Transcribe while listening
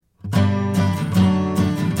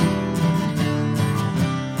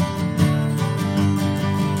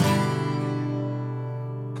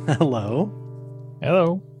Hello.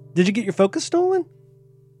 Hello. Did you get your Focus stolen?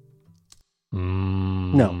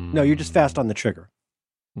 No, you're just fast on the trigger.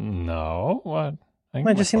 No, what?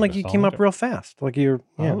 It just seemed like you came up real fast. Like you're,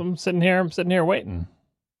 yeah. Well, I'm sitting here waiting.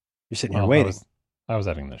 You're sitting here waiting. I was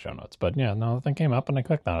editing the show notes, but yeah, no, the thing came up and I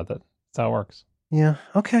clicked on it. That's how it works. Yeah.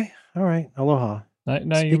 Okay. All right. Aloha.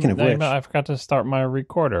 Speaking of which, I forgot to start my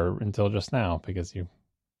recorder until just now because you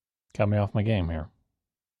cut me off my game here.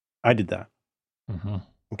 I did that. Mm-hmm.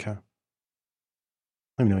 Okay.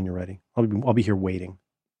 Let me know when you're ready. I'll be here waiting.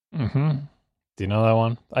 Mm-hmm. Do you know that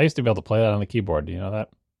one? I used to be able to play that on the keyboard. Do you know that?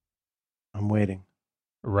 I'm waiting.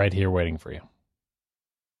 Right here waiting for you.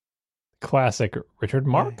 Classic Richard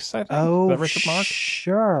Marx, I think. Oh, is that Richard Marx?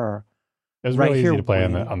 Sure. It was really easy to play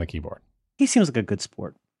on the keyboard. He seems like a good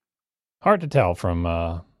sport. Hard to tell from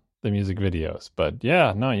the music videos, but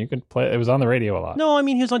yeah, no, you could play. It was on the radio a lot. No, I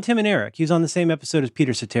mean, he was on Tim and Eric. He was on the same episode as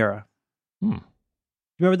Peter Cetera. You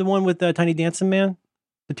remember the one with Tiny Dancing Man?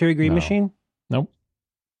 The Terry Green Machine? Nope.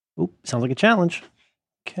 Oop, sounds like a challenge.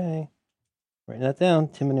 Okay. Writing that down.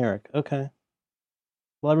 Tim and Eric. Okay.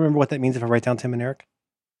 Well, I remember what that means if I write down Tim and Eric.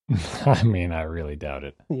 I mean, I really doubt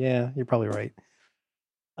it. Yeah, you're probably right.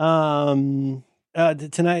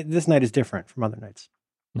 This night is different from other nights.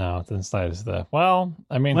 No, this night is here's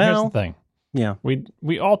the thing. Yeah.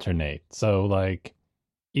 We alternate. So like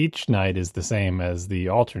each night is the same as the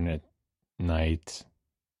alternate night,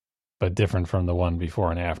 but different from the one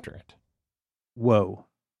before and after it. Whoa.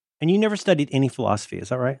 And you never studied any philosophy, is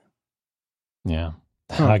that right? Yeah.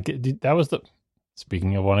 Huh. That was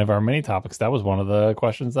speaking of one of our mini topics, that was one of the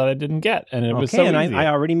questions that I didn't get. And it was so easy. I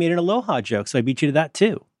already made an aloha joke, so I beat you to that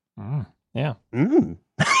too. Yeah.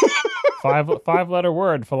 5-letter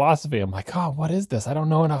word, philosophy. I'm like, oh, what is this? I don't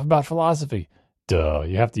know enough about philosophy. Duh.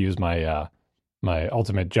 You have to use my my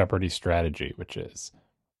ultimate Jeopardy strategy, which is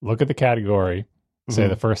look at the category, say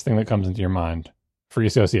the first thing that comes into your mind, free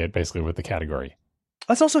associate basically with the category.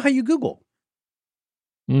 That's also how you Google.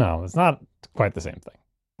 No, it's not quite the same thing.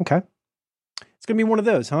 Okay. It's going to be one of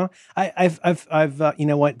those, huh? I've you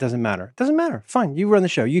know what? Doesn't matter. Doesn't matter. Fine. You run the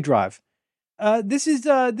show. You drive. This is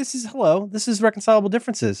hello. This is Reconcilable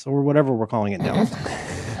Differences or whatever we're calling it now.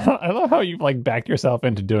 I love how you've like backed yourself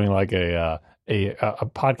into doing like a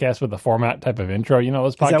podcast with a format type of intro. You know,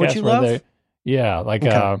 those podcasts is that what you where love?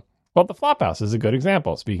 okay. Well, the Flophouse is a good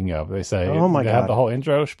example. Speaking of, they say they have the whole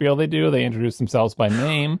intro spiel they do. They introduce themselves by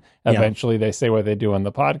name. Eventually, they say what they do on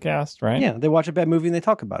the podcast, right? Yeah, they watch a bad movie and they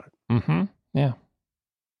talk about it. Mm-hmm. Yeah.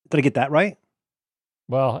 Did I get that right?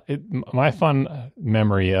 Well, my fun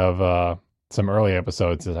memory of some early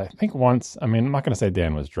episodes is I think once. I mean, I'm not going to say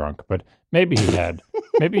Dan was drunk, but maybe he had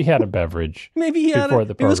a beverage. Maybe he had before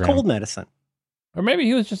the program. It was cold medicine, or maybe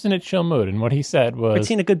he was just in a chill mood. And what he said was, "I've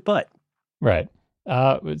seen a good butt." Right.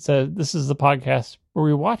 It said, this is the podcast where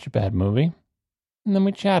we watch a bad movie and then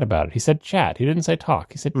we chat about it. He said chat. He didn't say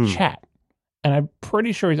talk. He said chat. And I'm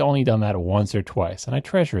pretty sure he's only done that once or twice. And I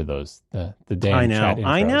treasure those, the damn chat intros.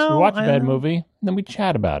 I know. We watch a bad movie and then we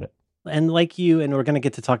chat about it. And like you, and we're going to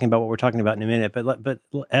get to talking about what we're talking about in a minute, but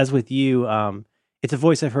as with you, it's a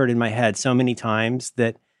voice I've heard in my head so many times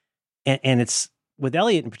that, and it's with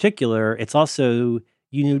Elliot in particular, it's also,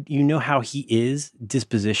 you know how he is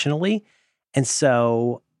dispositionally. And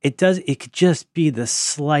so it could just be the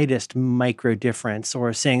slightest micro difference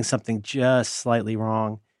or saying something just slightly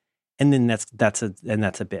wrong. And then that's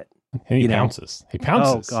a bit. And he pounces. He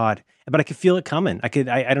pounces. Oh God. But I could feel it coming. I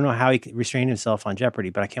don't know how he could restrain himself on Jeopardy,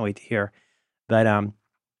 but I can't wait to hear. But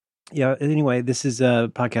anyway, this is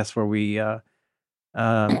a podcast where we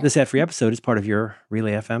this ad-free episode is part of your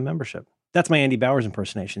Relay FM membership. That's my Andy Bowers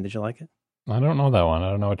impersonation. Did you like it? I don't know that one. I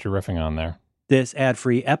don't know what you're riffing on there. This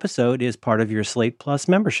ad-free episode is part of your Slate Plus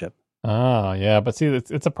membership. Oh, yeah. But see,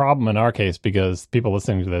 it's a problem in our case because people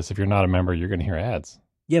listening to this, if you're not a member, you're going to hear ads.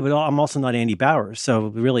 Yeah, but I'm also not Andy Bowers. So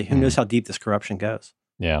really, who knows how deep this corruption goes?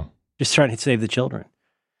 Yeah. Just trying to save the children.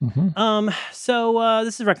 Mm-hmm. So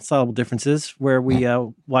this is Reconcilable Differences where we we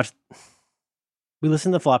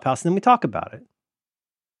listen to the Flophouse and then we talk about it.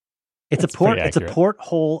 It's a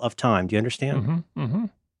porthole of time. Do you understand? Mm-hmm.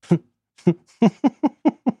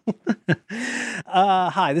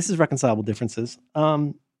 Hi, this is Reconcilable Differences.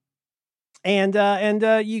 And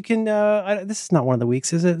you can. This is not one of the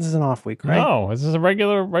weeks, is it? This is an off week, right? No, this is a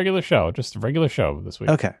regular show. Just a regular show this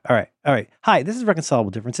week. Okay, all right. Hi, this is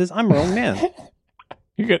Reconcilable Differences. I'm Merlin Mann.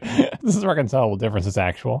 You good? This is Reconcilable Differences.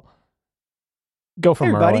 Actual. Go for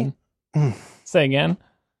Merlin. Say again.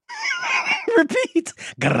 Repeat.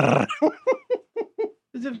 The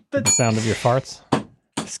sound of your farts.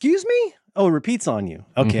 Excuse me? Oh, it repeats on you.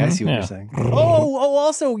 Okay, I see what you're saying.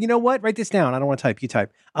 Also, you know what? Write this down. I don't want to type. You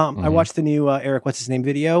type. I watched the new Eric, what's his name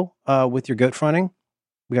video with your goat fronting.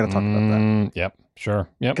 We got to talk about that. Yep, sure.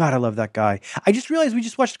 Yep. God, I love that guy. I just realized we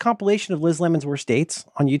just watched a compilation of Liz Lemon's worst dates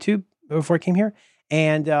on YouTube before I came here.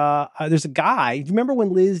 And there's a guy. Do you remember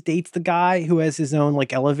when Liz dates the guy who has his own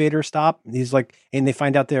like elevator stop? He's like, and they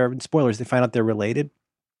find out spoilers. They find out they're related.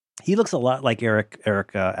 He looks a lot like Eric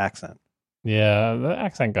accent. Yeah, the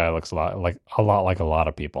accent guy looks a lot like a lot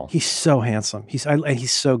of people. He's so handsome.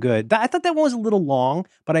 He's so good. I thought that one was a little long,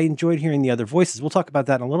 but I enjoyed hearing the other voices. We'll talk about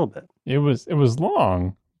that in a little bit. It was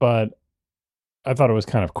long, but I thought it was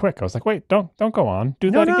kind of quick. I was like, wait, don't go on. Do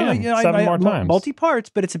that again. 7 more times. Multi-parts,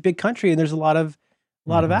 but it's a big country and there's a lot of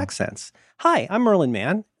accents. Hi, I'm Merlin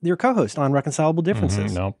Mann, your co-host on Reconcilable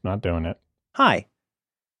Differences. Nope, not doing it. Hi.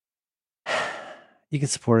 You can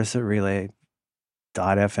support us at relay.fm/RD.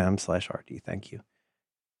 Thank you.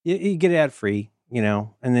 You get ad free,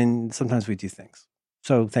 and then sometimes we do things.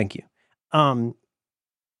 So thank you. Oh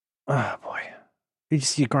boy.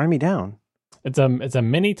 You grind me down. It's a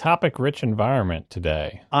mini topic rich environment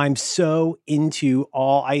today. I'm so into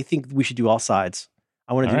I think we should do all sides.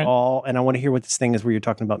 I want to do all, and I want to hear what this thing is where you're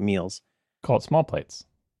talking about meals. Call it small plates.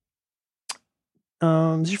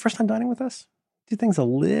 Is this your first time dining with us? Do things a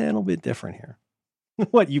little bit different here.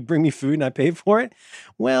 What, you bring me food and I pay for it?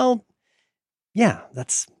 Well, yeah,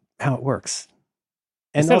 that's how it works.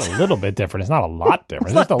 And it's a little bit different. It's not a lot different.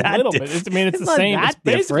 It's just a little bit. It's the same. It's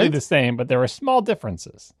basically the same, but there are small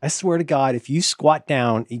differences. I swear to God, if you squat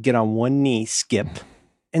down, you get on one knee, skip,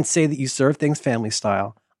 and say that you serve things family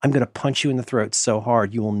style, I'm going to punch you in the throat so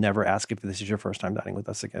hard you will never ask if this is your first time dining with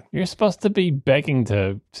us again. You're supposed to be begging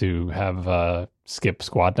to have Skip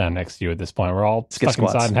squat down next to you at this point. We're all stuck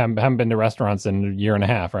inside and haven't been to restaurants in a year and a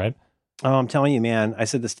half, right? Oh, I'm telling you, man. I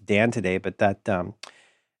said this to Dan today, but that,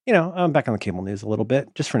 I'm back on the cable news a little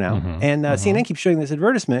bit, just for now. And CNN keeps showing this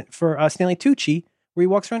advertisement for Stanley Tucci, where he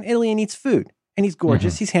walks around Italy and eats food. And he's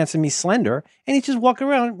gorgeous, he's handsome, he's slender, and he's just walking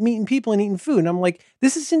around meeting people and eating food. And I'm like,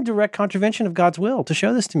 this is in direct contravention of God's will to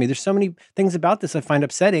show this to me. There's so many things about this I find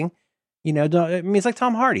upsetting. It's like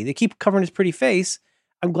Tom Hardy. They keep covering his pretty face.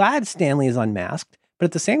 I'm glad Stanley is unmasked, but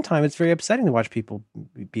at the same time, it's very upsetting to watch people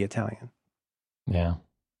be Italian. Yeah.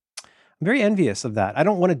 I'm very envious of that. I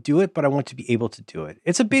don't want to do it, but I want to be able to do it.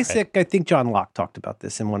 It's a basic, I think John Locke talked about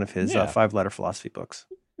this in one of his 5-letter philosophy books.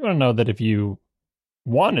 You want to know that if you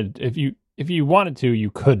wanted to,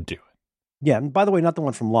 you could do it. Yeah. And by the way, not the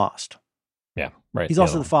one from Lost. Yeah. Right. He's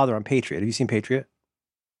also the father on Patriot. Have you seen Patriot?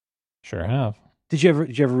 Sure have. Did you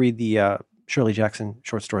ever read the Shirley Jackson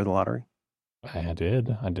short story, The Lottery? I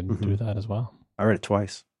did. I didn't do that as well. I read it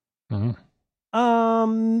twice. So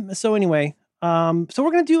anyway, so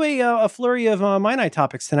we're going to do a flurry of My Night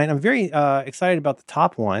topics tonight. I'm very excited about the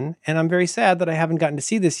top one, and I'm very sad that I haven't gotten to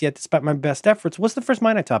see this yet, despite my best efforts. What's the first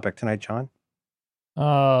My Night topic tonight, John?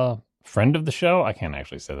 Friend of the show. I can't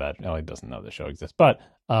actually say that. Ellie doesn't know the show exists, but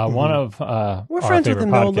one of we're friends with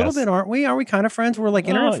them though, a little bit, aren't we? Are we kind of friends? We're like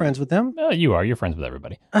internet friends with them. You are. You're friends with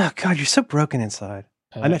everybody. Oh God, you're so broken inside.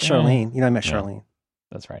 I met Charlene. I met Charlene.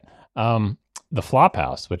 That's right. The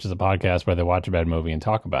Flophouse, which is a podcast where they watch a bad movie and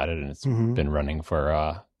talk about it, and it's been running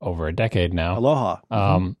for over a decade now.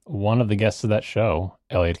 Aloha. One of the guests of that show,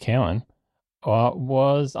 Elliot Kalin,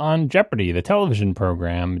 was on Jeopardy, the television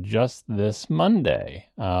program, just this Monday.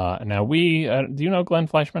 Now, do you know Glenn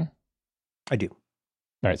Fleischman? I do.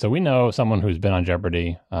 All right, so we know someone who's been on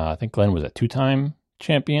Jeopardy. I think Glenn was a 2-time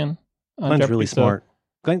champion. Glenn's Jeopardy, really smart.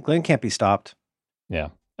 Glenn can't be stopped. Yeah.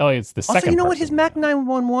 Elliot's the second. Also, you know what? His Mac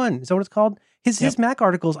 911, is that what it's called? His Mac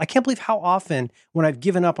articles, I can't believe how often when I've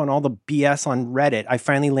given up on all the BS on Reddit, I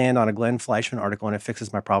finally land on a Glenn Fleischman article and it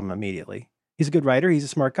fixes my problem immediately. He's a good writer. He's a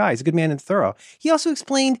smart guy. He's a good man and thorough. He also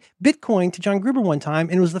explained Bitcoin to John Gruber one time,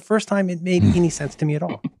 and it was the first time it made any sense to me at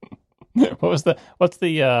all. What's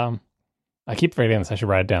the I keep forgetting this. I should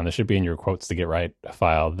write it down. This should be in your quotes to get right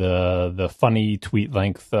file. The funny tweet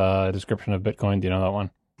length description of Bitcoin. Do you know that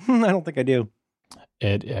one? I don't think I do.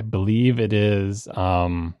 I believe it is.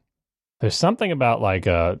 There's something about like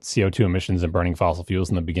CO2 emissions and burning fossil fuels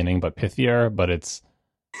in the beginning, but pithier. But it's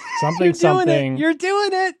something. You're doing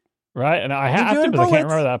it. Right, and I have to, but I can't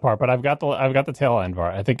remember that part. But I've got the tail end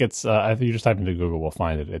part. I think it's. I think you just type into Google, we'll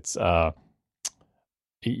find it. It's.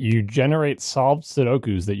 You generate solved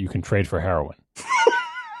Sudokus that you can trade for heroin.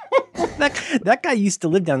 that guy used to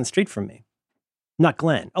live down the street from me. Not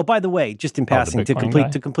Glenn. Oh, by the way, just in passing to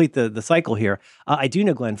complete the cycle here, I do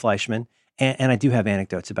know Glenn Fleischman, and I do have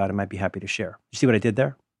anecdotes about him. I'd be happy to share. You see what I did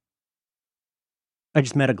there? I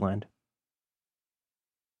just met a Glenn.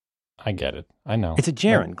 I get it. I know. It's a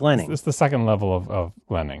gerund, Glenning. It's the second level of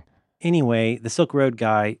Glenning. Anyway, the Silk Road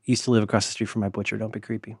guy used to live across the street from my butcher. Don't be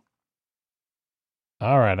creepy.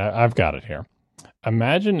 All right, I've got it here.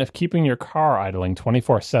 Imagine if keeping your car idling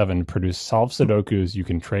 24/7 produced solved Sudokus you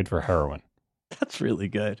can trade for heroin. That's really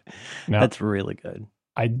good. Now, That's really good.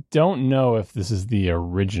 I don't know if this is the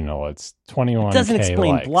original. It's 21K It doesn't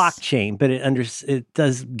explain likes. blockchain, but it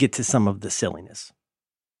does get to some of the silliness.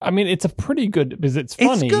 I mean, it's a pretty good, because it's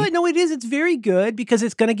funny. It's good. No, it is. It's very good because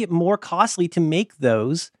it's going to get more costly to make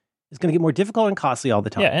those. It's going to get more difficult and costly all the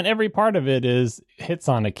time. Yeah, and every part of it hits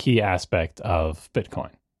on a key aspect of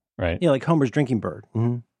Bitcoin, right? Yeah, like Homer's drinking bird.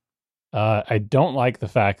 Mm-hmm. I don't like the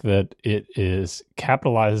fact that it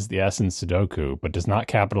capitalizes the S in Sudoku, but does not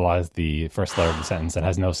capitalize the first letter of the sentence and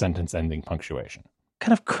has no sentence ending punctuation. What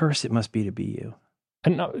kind of curse it must be to be you.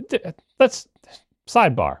 And no, that's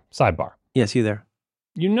sidebar. Yes, you there.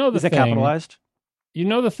 You know the Is that thing, capitalized? You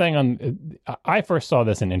know the thing on. I first saw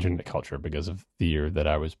this in internet culture because of the year that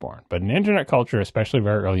I was born. But in internet culture, especially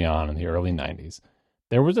very early on in the early 90s,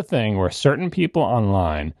 there was a thing where certain people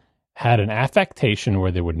online had an affectation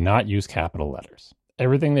where they would not use capital letters.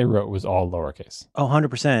 Everything they wrote was all lowercase. Oh,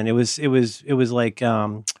 100%. It was like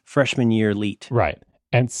freshman year elite. Right.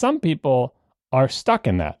 And some people are stuck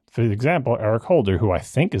in that. For example, Eric Holder, who I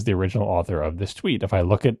think is the original author of this tweet. If I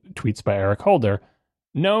look at tweets by Eric Holder,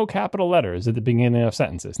 no capital letters at the beginning of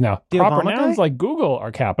sentences. Now, The proper Obama nouns guy? like Google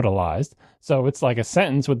are capitalized. So it's like a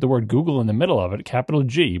sentence with the word Google in the middle of it, capital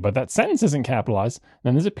G. But that sentence isn't capitalized.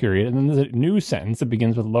 Then there's a period. And then there's a new sentence that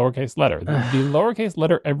begins with a lowercase letter. The lowercase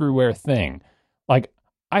letter everywhere thing. Like,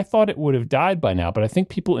 I thought it would have died by now, but I think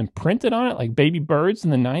people imprinted on it like baby birds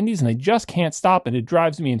in the 90s, and they just can't stop it. It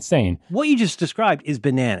drives me insane. What you just described is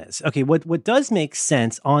bananas. Okay, what does make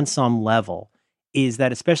sense on some level is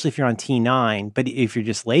that, especially if you're on T9, but if you're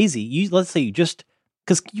just lazy, let's say you just,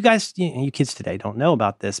 because you guys, you kids today don't know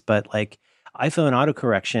about this, but like iPhone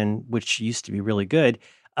autocorrection, which used to be really good,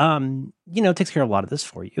 takes care of a lot of this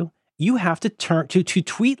for you. You have to turn to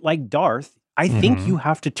tweet like Darth. I think you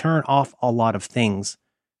have to turn off a lot of things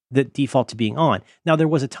that default to being on. Now, there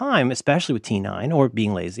was a time, especially with T9 or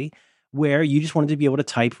being lazy, where you just wanted to be able to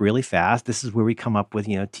type really fast. This is where we come up with,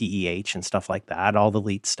 TEH and stuff like that, all the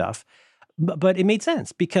elite stuff. But it made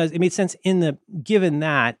sense because it made sense given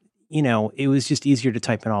that, it was just easier to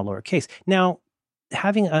type in all lowercase. Now,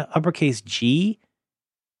 having an uppercase G,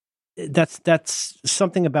 that's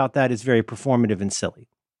something about that is very performative and silly.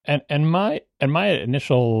 And my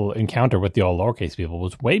initial encounter with the all lowercase people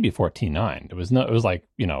was way before T9. It was like,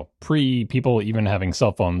 pre people even having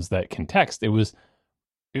cell phones that can text. It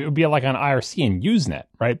would be like on IRC and Usenet,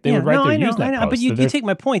 right? They would write their Usenet posts. But you take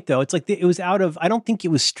my point, though. It's like it was I don't think it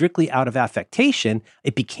was strictly out of affectation.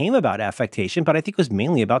 It became about affectation, but I think it was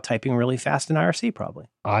mainly about typing really fast in IRC, probably.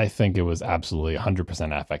 I think it was absolutely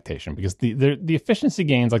 100% affectation because the efficiency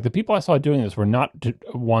gains, like the people I saw doing this were not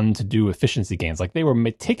one to do efficiency gains. Like they were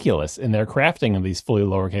meticulous in their crafting of these fully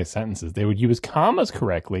lowercase sentences. They would use commas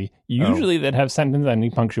correctly. Usually they'd have sentence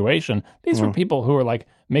ending punctuation. These were people who were like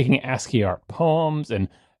making ASCII art poems and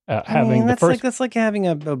having that's like having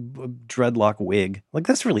a dreadlock wig. Like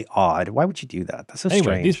that's really odd. Why would you do that? That's so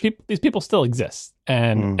strange. These people still exist,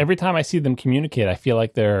 and every time I see them communicate, I feel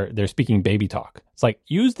like they're speaking baby talk. It's like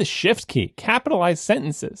use the shift key, capitalize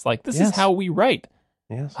sentences. Like this is how we write.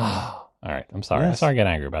 Yes. All right. I'm sorry. Yes. I'm sorry I get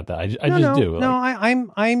angry about that. I just do. No,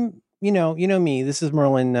 I'm you know me. This is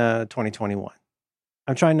Merlin 2021.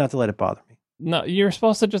 I'm trying not to let it bother me. No, you're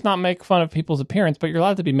supposed to just not make fun of people's appearance, but you're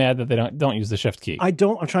allowed to be mad that they don't use the shift key.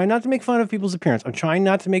 I'm trying not to make fun of people's appearance. I'm trying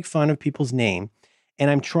not to make fun of people's name.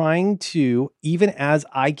 And I'm trying to, even as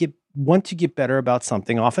I want to get better about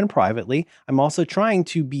something, often privately, I'm also trying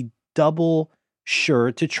to be double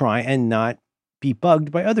sure to try and not be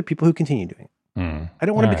bugged by other people who continue doing it. I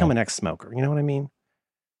don't want to become an ex-smoker. You know what I mean?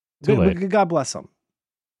 God bless them.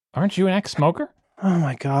 Aren't you an ex-smoker? Oh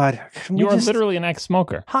my God. You are literally an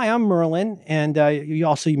ex-smoker. Hi, I'm Merlin. And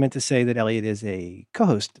you meant to say that Elliot is a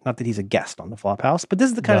co-host, not that he's a guest on the Flophouse. But this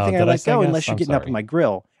is the kind of thing I let go unless you're getting up in my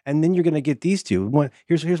grill. And then you're going to get these two.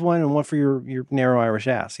 Here's one and one for your narrow Irish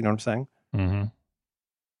ass. You know what I'm saying? Mm-hmm.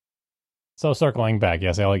 So circling back,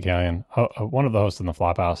 yes, Elliot Callion, one of the hosts in the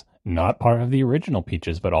Flophouse, not part of the original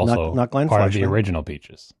Peaches, but also not Glenn part Fleischman. of the original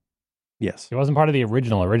Peaches. Yes. He wasn't part of the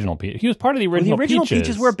original Peaches. He was part of the original Peaches. The original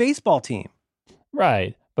Peaches were a baseball team.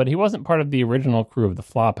 Right, but he wasn't part of the original crew of the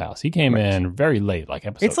Flophouse. He came in very late, like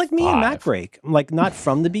episode 5. It's like me and Matt Brake. Like, not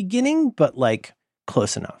from the beginning, but like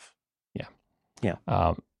close enough. Yeah.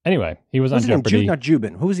 Anyway, he was on Jeopardy. Not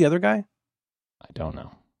Jubin. Who was the other guy? I don't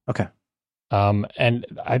know. Okay. And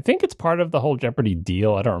I think it's part of the whole Jeopardy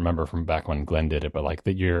deal. I don't remember from back when Glenn did it, but like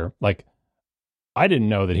that you're like, I didn't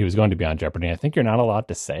know that he was going to be on Jeopardy. I think you're not allowed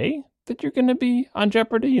to say that you're going to be on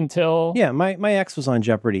Jeopardy until... Yeah, my ex was on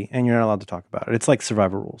Jeopardy, and you're not allowed to talk about it. It's like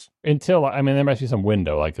Survivor rules. Until, I mean, there must be some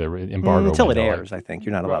window, like the embargo until window, it airs, I think.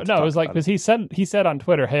 You're not allowed to talk No, it was like, because he said on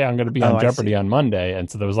Twitter, hey, I'm going to be on Jeopardy on Monday,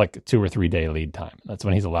 and so there was like a 2 or 3 day lead time. That's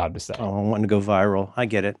when he's allowed to say. Oh, I'm wanting to go viral. I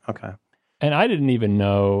get it. Okay. And I didn't even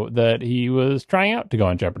know that he was trying out to go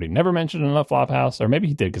on Jeopardy. Never mentioned it in the Flophouse, or maybe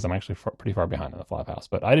he did because I'm actually pretty far behind on the Flophouse,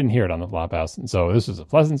 but I didn't hear it on the Flophouse. And so this was a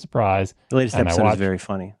pleasant surprise. The latest episode is very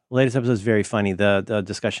funny. The latest episode is very funny, the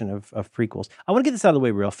discussion of prequels. I want to get this out of the way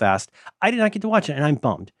real fast. I did not get to watch it, and I'm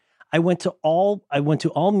bummed. I went to all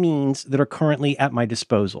means that are currently at my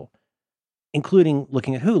disposal, including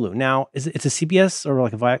looking at Hulu. Now, it's a CBS or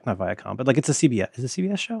like not Viacom, but like it's a CBS. Is it a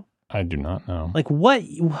CBS show? I do not know. Like what?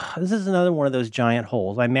 This is another one of those giant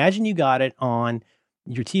holes. I imagine you got it on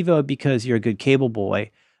your TiVo because you're a good cable boy.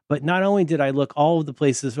 But not only did I look all of the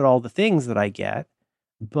places for all the things that I get,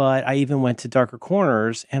 but I even went to Darker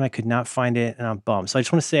Corners and I could not find it, and I'm bummed. So I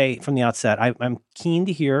just want to say from the outset, I'm keen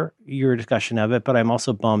to hear your discussion of it, but I'm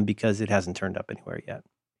also bummed because it hasn't turned up anywhere yet.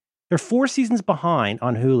 They're 4 seasons behind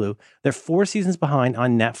on Hulu. They're 4 seasons behind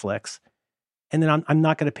on Netflix. And then I'm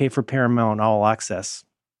not going to pay for Paramount All Access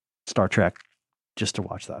Star Trek just to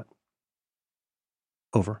watch that.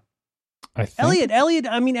 Over. Elliot,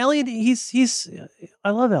 he's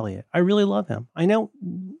I love Elliot. I really love him. I know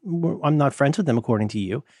I'm not friends with him according to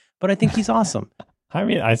you, but I think he's awesome. I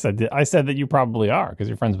mean, I said that you probably are because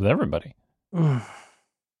you're friends with everybody. Jeez,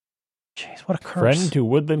 what a curse. Friend to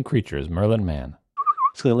woodland creatures, Merlin Mann.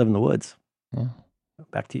 So they live in the woods. Yeah.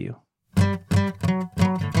 Back to you.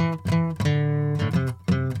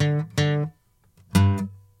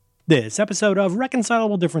 This episode of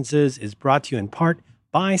Reconcilable Differences is brought to you in part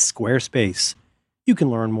by Squarespace. You can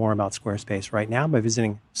learn more about Squarespace right now by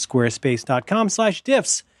visiting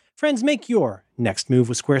squarespace.com/diffs. Friends, make your next move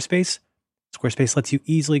with Squarespace. Squarespace lets you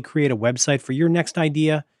easily create a website for your next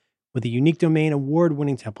idea with a unique domain,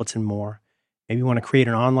 award-winning templates, and more. Maybe you want to create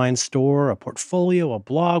an online store, a portfolio, a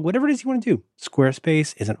blog, whatever it is you want to do.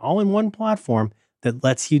 Squarespace is an all-in-one platform that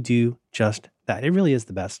lets you do just that. It really is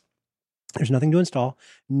the best. There's nothing to install,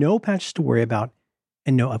 no patches to worry about,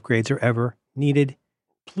 and no upgrades are ever needed.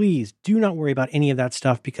 Please do not worry about any of that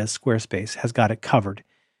stuff because Squarespace has got it covered.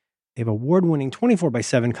 They have award-winning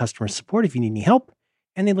 24/7 customer support if you need any help,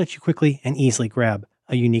 and they let you quickly and easily grab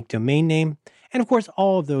a unique domain name. And of course,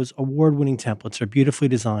 all of those award-winning templates are beautifully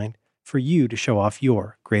designed for you to show off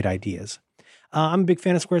your great ideas. I'm a big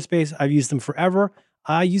fan of Squarespace. I've used them forever.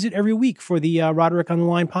 I use it every week for the Roderick on the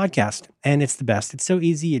Line podcast, and it's the best. It's so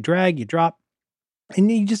easy. You drag, you drop,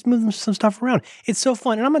 and you just move some stuff around. It's so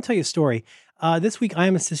fun. And I'm going to tell you a story. This week, I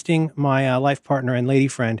am assisting my life partner and lady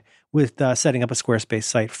friend with setting up a Squarespace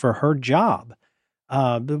site for her job,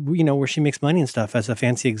 where she makes money and stuff as a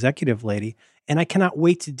fancy executive lady. And I cannot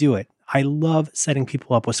wait to do it. I love setting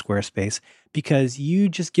people up with Squarespace because you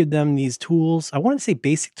just give them these tools. I want to say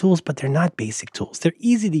basic tools, but they're not basic tools. They're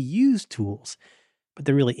easy to use tools, but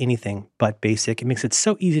they're really anything but basic. It makes it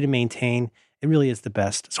so easy to maintain. It really is the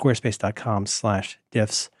best.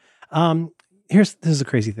 Squarespace.com/diffs. This is a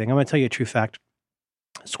crazy thing. I'm going to tell you a true fact.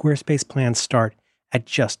 Squarespace plans start at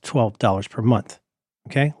just $12 per month.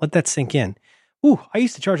 Okay? Let that sink in. Ooh, I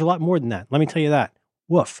used to charge a lot more than that. Let me tell you that.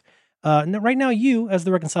 Woof. Right now, you, as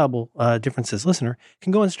the Reconcilable Differences listener,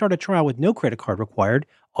 can go and start a trial with no credit card required.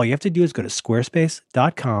 All you have to do is go to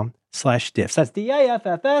squarespace.com/diffs. That's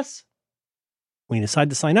DIFFS. When you decide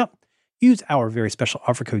to sign up, use our very special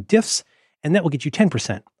offer code DIFFS, and that will get you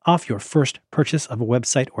 10% off your first purchase of a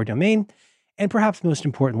website or domain. And perhaps most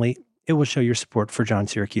importantly, it will show your support for John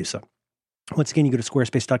Siracusa. Once again, you go to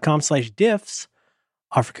squarespace.com/diffs,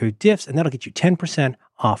 offer code diffs, and that'll get you 10%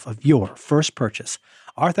 off of your first purchase.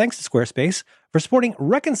 Our thanks to Squarespace for supporting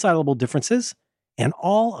Reconcilable Differences and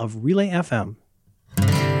all of Relay FM.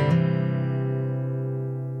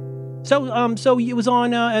 So it was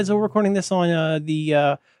on, as we're recording this on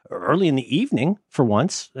the early in the evening for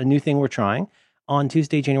once, a new thing we're trying, on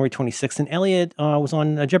Tuesday, January 26th. And Elliot was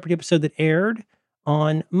on a Jeopardy episode that aired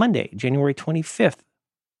on Monday, January 25th.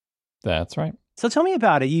 That's right. So tell me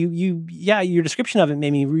about it. Your description of it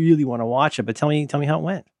made me really want to watch it, but tell me how it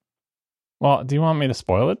went. Well, do you want me to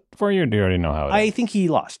spoil it for you, or do you already know how it is? I think he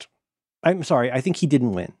lost. I'm sorry. I think he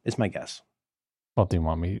didn't win, is my guess. Well, do you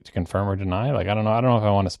want me to confirm or deny? Like, I don't know. I don't know if I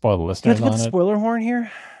want to spoil the listeners on it. You have to put the spoiler horn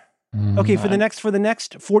here? Okay, for the next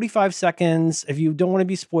 45 seconds, if you don't want to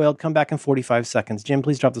be spoiled, come back in 45 seconds. Jim,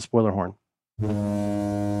 please drop the spoiler horn.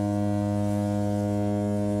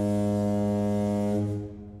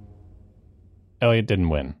 Elliot didn't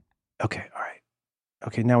win. Okay, all right.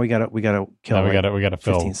 Okay, now we gotta kill. Now we like gotta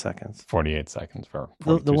fill 15 seconds. 48 seconds for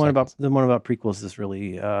The one seconds. about prequels is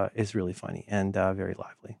really funny and very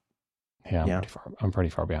lively. Yeah, Yeah. I'm pretty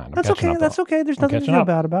far behind. That's okay. That's okay. There's nothing to feel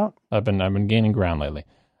bad about. I've been gaining ground lately.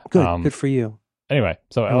 Good for you. Anyway,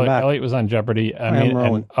 so Elliot was on Jeopardy. I mean,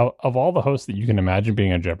 and of all the hosts that you can imagine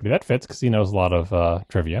being on Jeopardy, that fits because he knows a lot of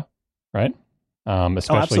trivia, right?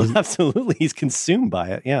 Especially, absolutely. He's consumed by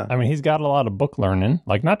it. Yeah. I mean, he's got a lot of book learning,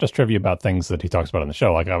 like not just trivia about things that he talks about on the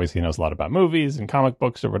show. Like obviously he knows a lot about movies and comic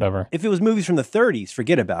books or whatever. If it was movies from the 30s,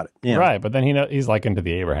 forget about it. Yeah. Right. But then he's like into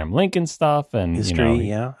the Abraham Lincoln stuff and history.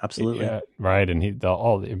 Yeah, absolutely. Right. And he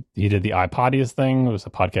did the I Claudius thing. It was a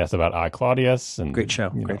podcast about I Claudius. And great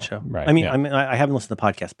show. Right. I mean, I haven't listened to the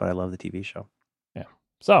podcast, but I love the TV show. Yeah.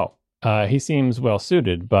 So he seems well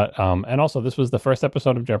suited, but and also this was the first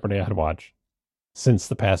episode of Jeopardy I had watched since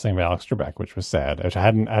the passing of Alex Trebek, which was sad, which I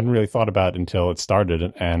hadn't really thought about until it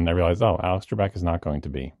started, and I realized, Alex Trebek is not going to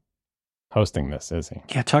be hosting this, is he?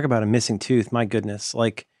 Yeah, talk about a missing tooth. My goodness,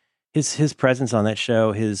 like his presence on that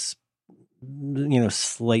show, his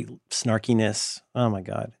slight snarkiness. Oh my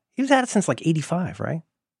God, he was at it since like '85, right?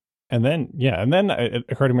 And then it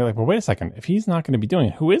occurred to me like, well, wait a second, if he's not going to be doing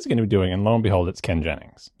it, who is going to be doing it? And lo and behold, it's Ken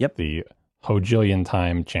Jennings. Yep, the Hojillion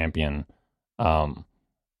time champion,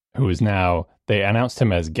 who is now. They announced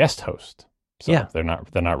him as guest host, so yeah. they're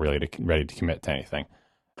not really ready to commit to anything.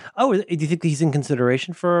 Oh, do you think he's in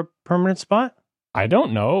consideration for a permanent spot? I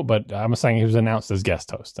don't know, but I'm saying he was announced as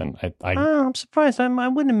guest host, and I'm surprised. I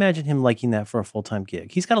wouldn't imagine him liking that for a full-time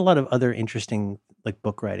gig. He's got a lot of other interesting like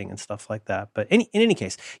book writing and stuff like that. But in any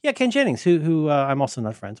case, yeah, Ken Jennings, who I'm also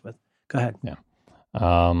not friends with. Go ahead. Yeah,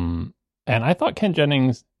 and I thought Ken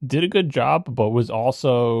Jennings did a good job, but was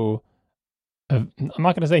also. I'm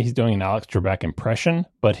not going to say he's doing an Alex Trebek impression,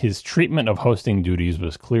 but his treatment of hosting duties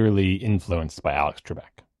was clearly influenced by Alex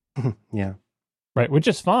Trebek. Yeah. Right, which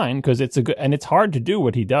is fine because it's hard to do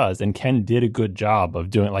what he does, and Ken did a good job of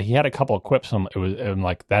doing. Like he had a couple of quips,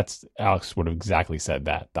 like that's Alex would have exactly said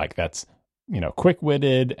that. Like that's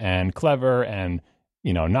quick-witted and clever, and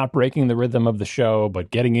not breaking the rhythm of the show, but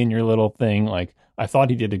getting in your little thing. Like I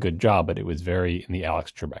thought he did a good job, but it was very in the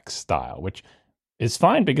Alex Trebek style, which. Is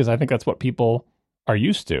fine because I think that's what people are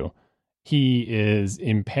used to. He is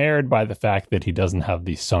impaired by the fact that he doesn't have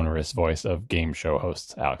the sonorous voice of game show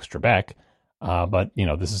host Alex Trebek. But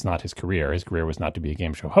this is not his career. His career was not to be a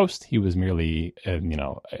game show host. He was merely, an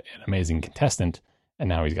amazing contestant, and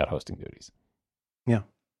now he's got hosting duties. Yeah.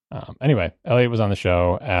 Anyway, Elliot was on the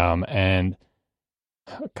show, and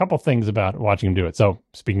a couple things about watching him do it. So,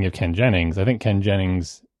 speaking of Ken Jennings, I think Ken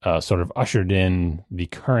Jennings. Sort of ushered in the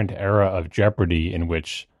current era of Jeopardy in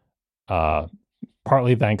which,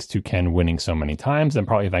 partly thanks to Ken winning so many times and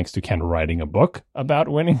partly thanks to Ken writing a book about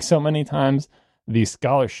winning so many times, the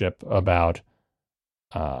scholarship about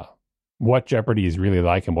what Jeopardy is really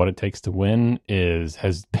like and what it takes to win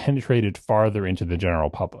has penetrated farther into the general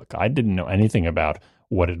public. I didn't know anything about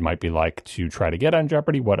what it might be like to try to get on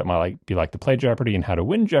Jeopardy, what it might be like to play Jeopardy, and how to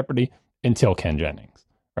win Jeopardy until Ken Jennings.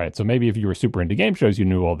 Right, so maybe if you were super into game shows, you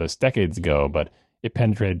knew all this decades ago, but it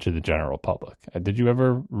penetrated to the general public. Did you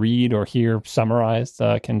ever read or hear summarized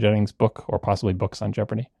Ken Jennings' book or possibly books on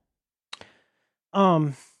Jeopardy?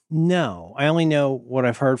 No, I only know what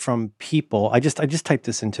I've heard from people. I just typed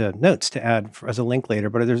this into notes to add as a link later,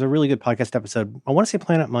 but there's a really good podcast episode. I want to say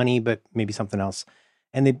Planet Money, but maybe something else.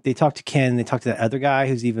 And they talked to Ken, they talked to that other guy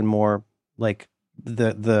who's even more like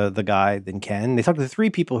the guy than Ken. They talked to the three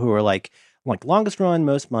people who are like longest run,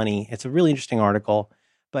 most money. It's a really interesting article.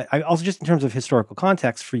 But I also, just in terms of historical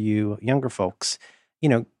context for you younger folks,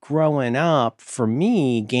 growing up, for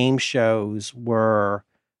me, game shows were,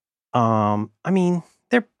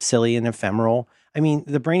 they're silly and ephemeral. I mean,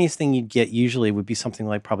 the brainiest thing you'd get usually would be something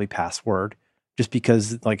like probably Password, just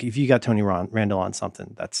because like if you got Tony Randall on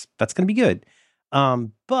something, that's going to be good.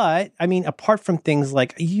 But I mean, apart from things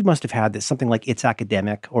like, you must have had this, something like It's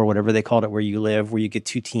Academic or whatever they called it where you live, where you get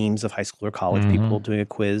two teams of high school or college people doing a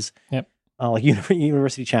quiz. Yep. Like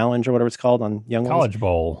University Challenge or whatever it's called on Young College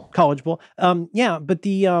Bowl. College Bowl. Yeah. But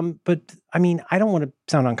I mean, I don't want to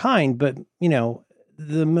sound unkind, but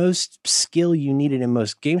the most skill you needed in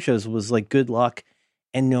most game shows was like good luck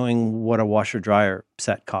and knowing what a washer dryer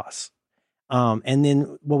set costs. And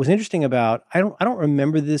then what was interesting about, I don't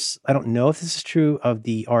remember this. I don't know if this is true of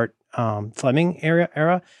the Art Fleming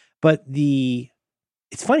era, but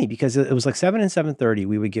it's funny because it was like 7 and 7:30.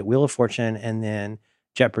 We would get Wheel of Fortune and then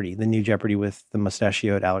Jeopardy, the new Jeopardy with the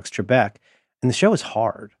mustachioed Alex Trebek. And the show was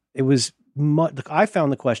hard. It was I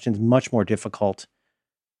found the questions much more difficult.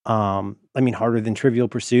 Harder than Trivial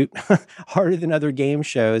Pursuit, harder than other game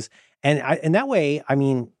shows. And that way, I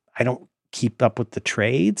mean, I don't keep up with the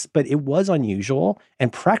trades, but it was unusual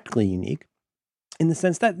and practically unique in the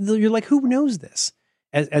sense that you're like, who knows this?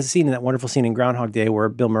 As seen in that wonderful scene in Groundhog Day where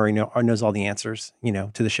Bill Murray knows all the answers,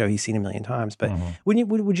 to the show he's seen a million times. But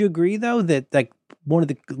would you agree though that like one of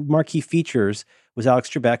the marquee features was Alex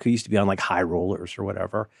Trebek, who used to be on like High Rollers or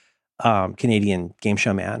whatever, Canadian game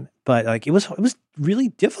show man, but like it was really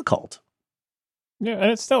difficult. Yeah,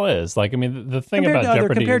 and it still is. Like, I mean, the thing about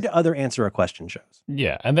Jeopardy compared to other answer a question shows.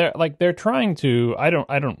 Yeah, and they're trying to. I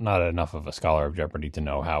don't not enough of a scholar of Jeopardy to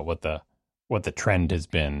know what the trend has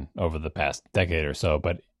been over the past decade or so.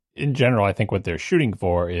 But in general, I think what they're shooting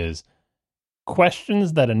for is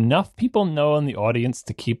questions that enough people know in the audience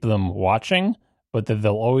to keep them watching, but that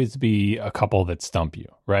there'll always be a couple that stump you,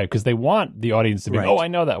 right? Because they want the audience to be, oh, I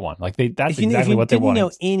know that one. Like that's exactly what they want. If you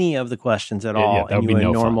didn't know any of the questions at all, that would be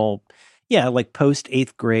no normal. Fun. Yeah, like post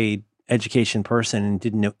 8th grade education person and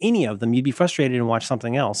didn't know any of them, you'd be frustrated and watch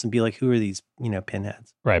something else and be like, who are these,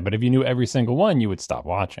 pinheads? Right. But if you knew every single one, you would stop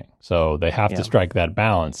watching. So they have to strike that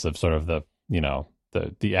balance of sort of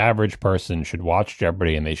the average person should watch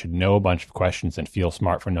Jeopardy and they should know a bunch of questions and feel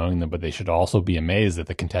smart for knowing them, but they should also be amazed that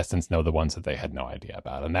the contestants know the ones that they had no idea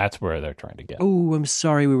about. And that's where they're trying to get. Oh, I'm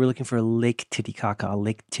sorry. We were looking for Lake Titicaca.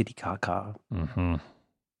 Mm-hmm.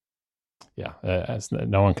 Yeah,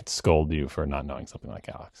 no one could scold you for not knowing something like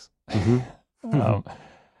Alex. Mm-hmm.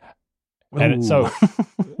 And so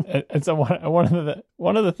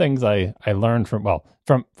one of the things I learned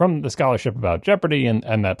from the scholarship about Jeopardy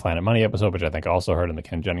and that Planet Money episode, which I think I also heard in the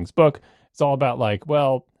Ken Jennings book, it's all about like,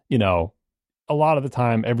 a lot of the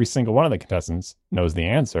time, every single one of the contestants knows the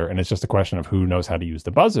answer, and it's just a question of who knows how to use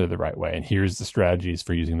the buzzer the right way. And here's the strategies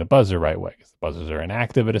for using the buzzer right way, because the buzzers are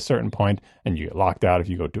inactive at a certain point, and you get locked out if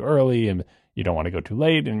you go too early, and you don't want to go too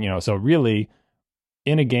late. And, so really,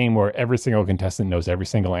 in a game where every single contestant knows every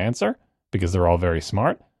single answer, because they're all very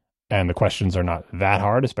smart, and the questions are not that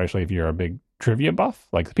hard, especially if you're a big trivia buff.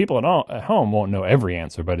 Like, the people at home won't know every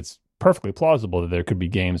answer, but it's perfectly plausible that there could be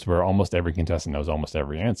games where almost every contestant knows almost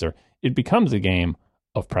every answer. It becomes a game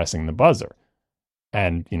of pressing the buzzer.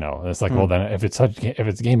 And, it's like, well, then if it's a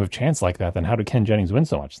game of chance like that, then how did Ken Jennings win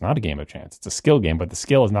so much? It's not a game of chance. It's a skill game, but the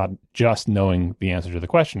skill is not just knowing the answer to the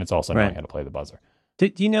question. It's also knowing how to play the buzzer.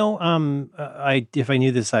 Do you know, if I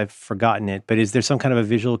knew this, I've forgotten it, but is there some kind of a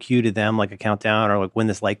visual cue to them, like a countdown or like when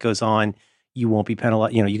this light goes on, you won't be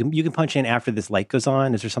penalized? You can punch in after this light goes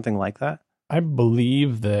on. Is there something like that? I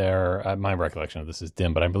believe my recollection of this is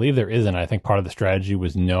dim, but I believe there isn't. I think part of the strategy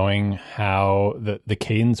was knowing how the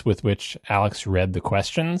cadence with which Alex read the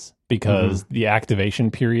questions, because the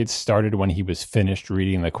activation period started when he was finished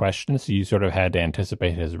reading the questions. So you sort of had to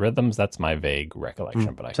anticipate his rhythms. That's my vague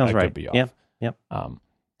recollection, but I could be off. Yep.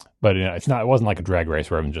 But it wasn't like a drag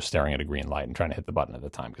race where I'm just staring at a green light and trying to hit the button at the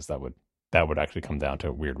time, because that would actually come down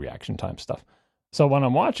to weird reaction time stuff. So when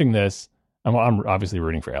I'm watching this, I'm obviously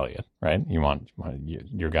rooting for Elliot, right? You want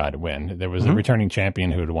your guy to win. There was a returning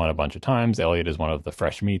champion who had won a bunch of times. Elliot is one of the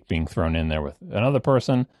fresh meat being thrown in there with another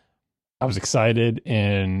person. I was excited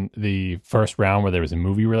in the first round where there was a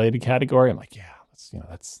movie-related category. I'm like, yeah,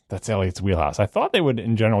 that's Elliot's wheelhouse. I thought they would,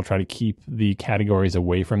 in general, try to keep the categories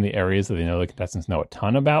away from the areas that they know the contestants know a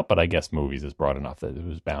ton about, but I guess movies is broad enough that it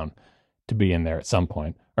was bound to be in there at some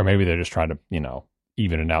point. Or maybe they're just trying to,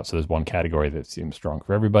 even it out so there's one category that seems strong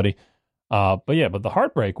for everybody. But the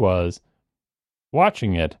heartbreak was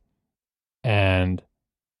watching it and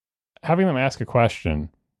having them ask a question.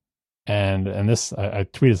 And this, I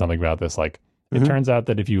tweeted something about this. Like, it turns out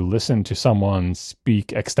that if you listen to someone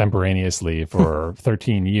speak extemporaneously for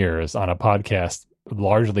 13 years on a podcast,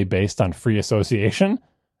 largely based on free association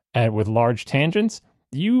and with large tangents,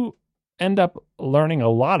 you end up learning a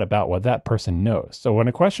lot about what that person knows. So when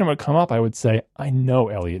a question would come up, I would say, I know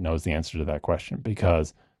Elliot knows the answer to that question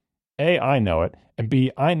because A, I know it, and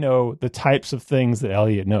B, I know the types of things that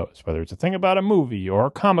Elliot knows, whether it's a thing about a movie or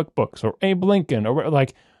comic books or Abe Lincoln or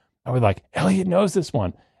like, I would like, Elliot knows this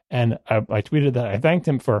one. And I tweeted that I thanked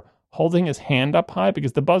him for holding his hand up high,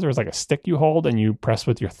 because the buzzer is like a stick you hold and you press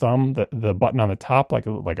with your thumb the button on the top, like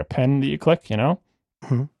a pen that you click,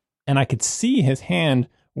 And I could see his hand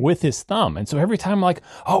with his thumb. And so every time I'm like,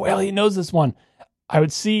 oh, Elliot knows this one, I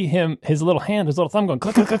would see his little thumb going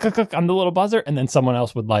click, click, click, click, click on the little buzzer. And then someone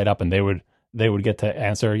else would light up and they would get to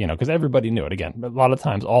answer, because everybody knew it. Again, a lot of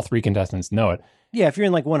times all three contestants know it. Yeah, if you're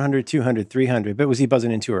in like 100, 200, 300, but was he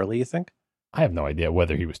buzzing in too early, you think? I have no idea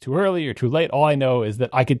whether he was too early or too late. All I know is that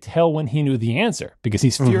I could tell when he knew the answer because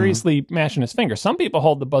he's furiously mashing his finger. Some people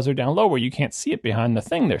hold the buzzer down low where you can't see it behind the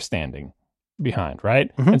thing they're standing behind,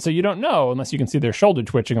 right? And so you don't know unless you can see their shoulder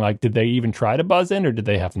twitching, like, did they even try to buzz in or did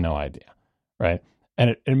they have no idea, right?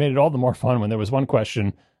 And it made it all the more fun when there was one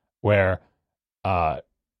question where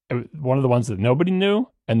one of the ones that nobody knew,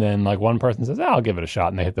 and then like one person says, I'll give it a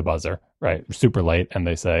shot, and they hit the buzzer, right, super late, and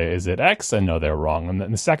they say, is it X? And no, they're wrong. And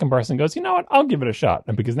then the second person goes, you know what, I'll give it a shot,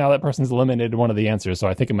 and because now that person's eliminated one of the answers, so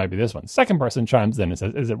I think it might be this one. Second person chimes in and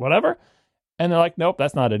says, is it whatever? And they're like, nope,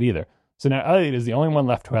 that's not it either. So now Elliot is the only one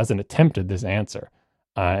left who hasn't attempted this answer.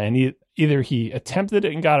 And either he attempted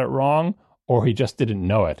it and got it wrong, or he just didn't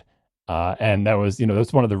know it. And that was,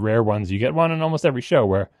 that's one of the rare ones. You get one in almost every show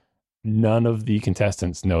where none of the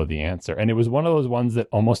contestants know the answer. And it was one of those ones that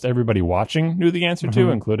almost everybody watching knew the answer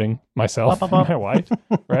to, including myself and my wife,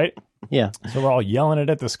 right? Yeah. So we're all yelling it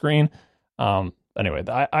at the screen. Anyway,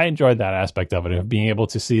 I enjoyed that aspect of it, of being able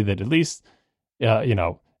to see that at least,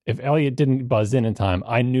 if Elliot didn't buzz in time,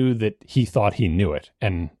 I knew that he thought he knew it.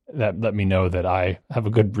 And that let me know that I have a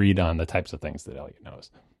good read on the types of things that Elliot knows.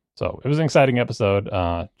 So it was an exciting episode.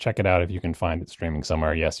 Check it out if you can find it streaming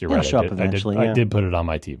somewhere. Yes, you're right. Show up eventually, I did put it on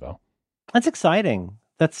my TiVo. That's exciting.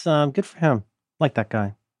 That's good for him. Like that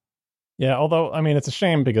guy. Yeah, although, I mean, it's a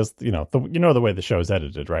shame because, the way the show's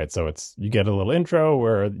edited, right? So you get a little intro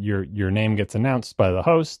where your name gets announced by the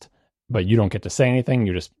host, but you don't get to say anything.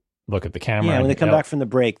 You just look at the camera. Yeah, when they come back from the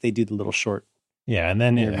break, they do the little short. Yeah, and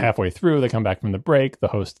then halfway through, they come back from the break. The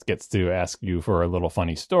host gets to ask you for a little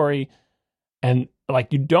funny story. And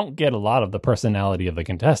you don't get a lot of the personality of the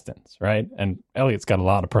contestants, right? And Elliot's got a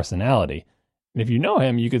lot of personality. And if you know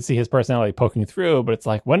him, you could see his personality poking through, but it's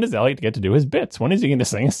like, when does Elliot get to do his bits? When is he going to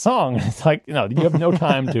sing a song? And it's like, you have no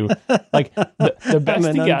time to, the best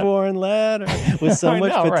I'm an unborn lad with so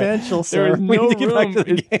much potential, right? sir. There is no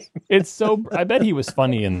room. It's so, I bet he was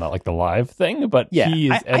funny in the live thing, but he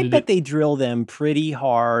is I bet they drill them pretty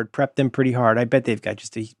hard, prep them pretty hard. I bet they've got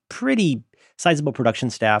just a pretty sizable production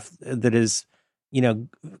staff that is,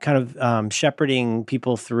 kind of shepherding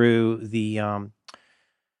people through the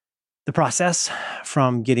process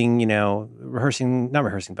from getting, not rehearsing,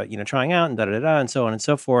 but, trying out and and so on and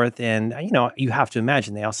so forth. And, you have to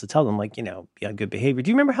imagine they also tell them be on good behavior.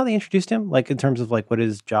 Do you remember how they introduced him? In terms of what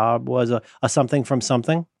his job was, a something from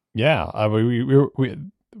something? Yeah.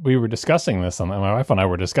 We were discussing this my wife and I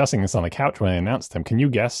were discussing this on the couch when they announced him. Can you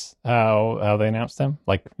guess how they announced him?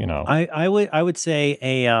 I would say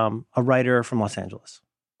a writer from Los Angeles.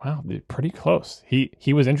 Wow, pretty close.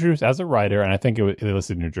 He was introduced as a writer, and I think they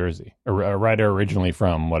listed New Jersey, a writer originally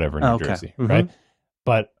from whatever New Jersey, right?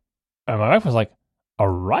 But my wife was like, a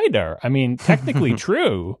writer? I mean, technically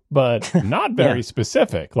true, but not very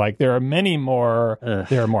specific. There are many more.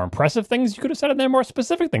 There are more impressive things you could have said, and there are more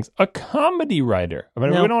specific things. A comedy writer. I mean,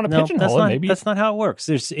 we don't want to pigeonhole it. Maybe that's not how it works.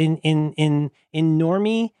 There's in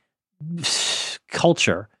normie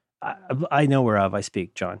culture. I know whereof I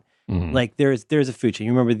speak, John. Mm-hmm. There's a food chain.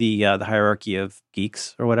 You remember the hierarchy of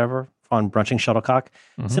geeks or whatever on Brunching Shuttlecock?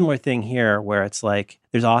 Mm-hmm. Similar thing here, where it's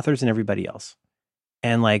there's authors and everybody else.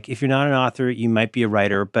 And if you're not an author, you might be a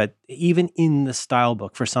writer, but even in the style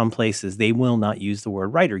book, for some places, they will not use the word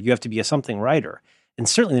writer. You have to be a something writer. And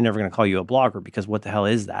certainly they're never going to call you a blogger, because what the hell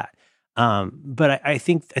is that? But I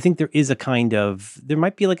think there is there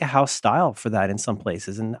might be a house style for that in some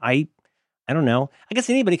places. And I don't know. I guess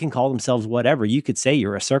anybody can call themselves whatever. You could say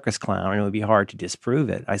you're a circus clown, and it would be hard to disprove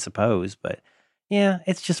it, I suppose. But yeah,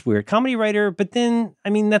 it's just weird. Comedy writer, but then,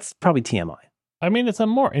 that's probably TMI. It's a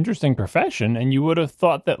more interesting profession, and you would have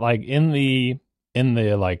thought that in the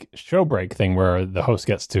show break thing where the host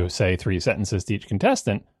gets to say 3 sentences to each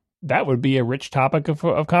contestant, that would be a rich topic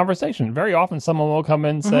of conversation. Very often someone will come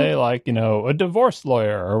in and say a divorce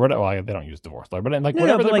lawyer or whatever. Well, they don't use divorce lawyer, but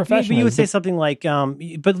whatever the profession is. You would say something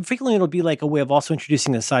but frequently it'll be a way of also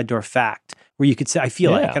introducing a side door fact where you could say, I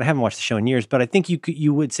feel I haven't watched the show in years, but I think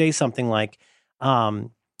you would say something is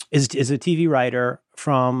a TV writer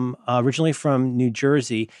from originally from New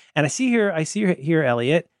Jersey. And I see here,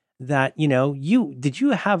 Elliot, that, did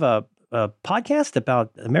you have a podcast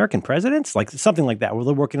about American presidents, something like that, where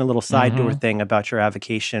they're working a little side door thing about your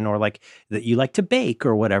avocation, or that you like to bake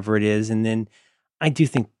or whatever it is. And then I do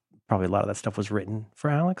think probably a lot of that stuff was written for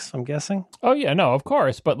Alex, I'm guessing. Oh yeah, no, of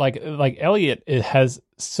course. But Elliot, it has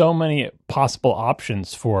so many possible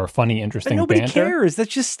options for funny, interesting but nobody banter. Cares.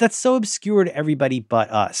 That's so obscure to everybody but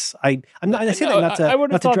us. I say that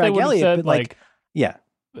not to drag Elliot, said, but yeah.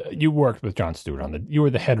 You worked with Jon Stewart you were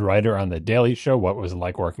the head writer on the Daily Show. What was it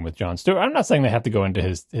like working with Jon Stewart? I'm not saying they have to go into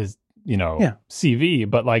his CV,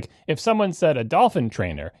 but if someone said a dolphin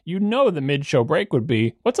trainer, the mid-show break would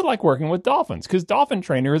be, what's it like working with dolphins? Because dolphin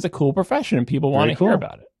trainer is a cool profession and people want to hear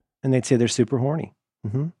about it. And they'd say they're super horny.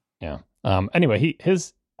 Mm-hmm. Yeah. Anyway,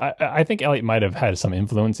 I think Elliot might have had some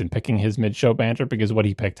influence in picking his mid-show banter, because what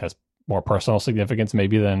he picked has more personal significance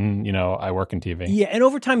maybe than, I work in TV. Yeah, and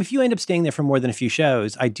over time, if you end up staying there for more than a few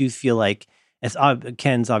shows, I do feel like,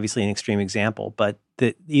 Ken's obviously an extreme example, but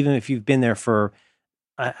that even if you've been there for,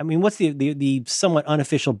 I mean, what's the somewhat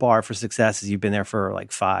unofficial bar for success is you've been there for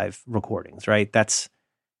like 5 recordings, right? That's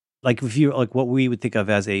like if you like what we would think of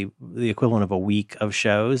as the equivalent of a week of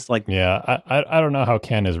shows. Like, yeah, I don't know how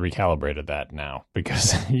Ken has recalibrated that now,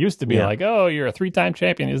 because it used to be like, oh, you're a 3-time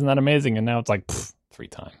champion, isn't that amazing? And now it's like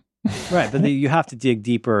 3-time. Right, but you have to dig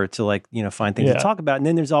deeper to like find things to talk about, and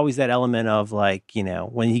then there's always that element of like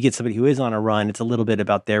when you get somebody who is on a run, it's a little bit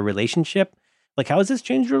about their relationship. Like, how has this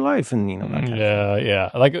changed your life? And that kind of thing.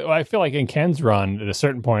 Yeah. Like, I feel like in Ken's run, at a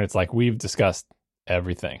certain point, it's like we've discussed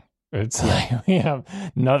everything. It's like we have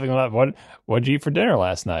nothing left. What'd you eat for dinner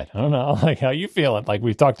last night? I don't know. Like, how you feeling? Like,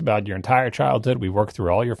 we've talked about your entire childhood. We worked through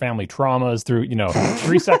all your family traumas through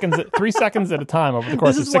 3 seconds 3 seconds at a time over the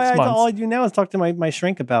course of 6 months. All I do now is talk to my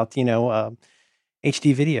shrink about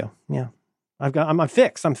HD video. Yeah. I'm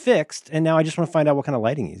fixed. And now I just want to find out what kind of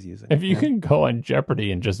lighting he's using. If you can go on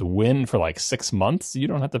Jeopardy and just win for like 6 months, you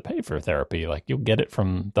don't have to pay for therapy. Like, you'll get it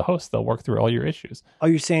from the host. They'll work through all your issues. Oh,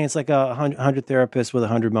 you're saying it's like 100 therapists with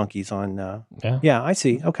 100 monkeys on. Yeah, I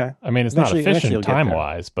see. Okay. I mean, it's not efficient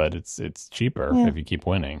time-wise, but it's cheaper if you keep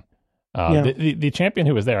winning. The champion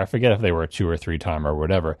who was there, I forget if they were a 2 or 3-time or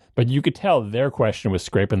whatever, but you could tell their question was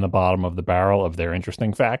scraping the bottom of the barrel of their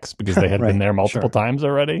interesting facts, because they had been there multiple times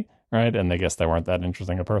already, right? And I guess they weren't that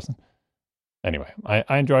interesting a person. Anyway,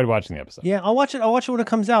 I enjoyed watching the episode. Yeah, I'll watch it when it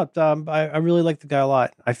comes out. I really like the guy a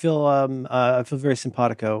lot. I feel very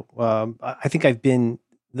simpatico. I think I've been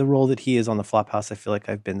the role that he is on the Flophouse. I feel like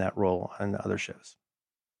I've been that role on other shows.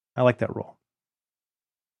 I like that role.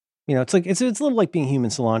 It's like it's a little like being human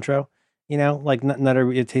cilantro. Like not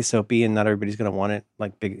everybody, it tastes soapy, and not everybody's going to want it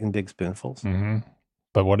like big spoonfuls. Mm-hmm.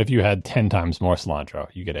 But what if you had 10 times more cilantro?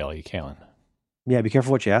 You get Elliott Kalan. Yeah, be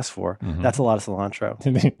careful what you ask for. Mm-hmm. That's a lot of cilantro.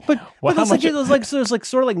 but there's like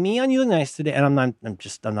sort of like me on You Look Nice Today, and I'm not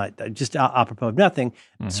just apropos of nothing.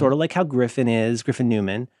 Mm-hmm. Sort of like how Griffin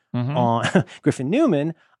Newman on Griffin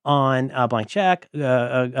Newman on Blank Check,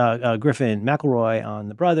 Griffin McElroy on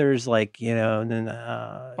The Brothers, like and then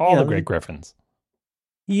all the great Griffins.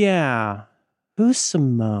 Yeah. Who's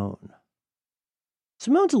Simone?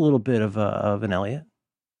 Simone's a little bit of an Elliott.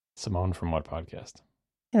 Simone from what podcast?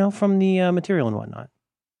 From the Material and Whatnot.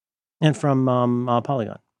 And from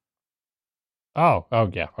Polygon. Oh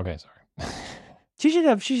yeah. Okay, sorry. She should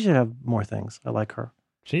have more things. I like her.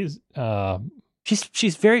 She's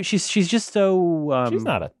just so she's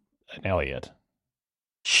not an Elliott.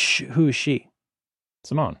 Who is she?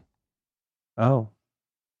 Simone. Oh.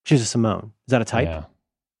 She's a Simone. Is that a type? Yeah.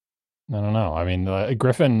 I don't know. I mean,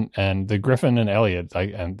 Griffin and Elliott,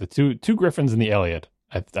 and the two Griffins and the Elliott,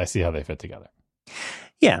 I see how they fit together.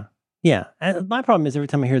 Yeah. And my problem is every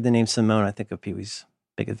time I hear the name Simone, I think of Pee-wee's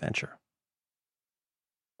Big Adventure.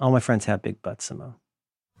 All my friends have big butts, Simone.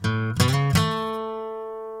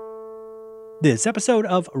 This episode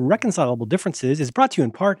of Reconcilable Differences is brought to you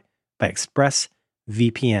in part by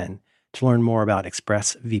ExpressVPN. To learn more about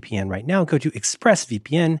ExpressVPN right now, go to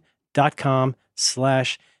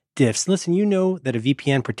expressvpn.com/diffs. Listen, you know that a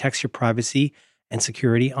VPN protects your privacy and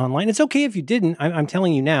security online. It's okay if you didn't. I'm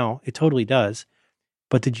telling you now, it totally does.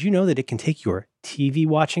 But did you know that it can take your TV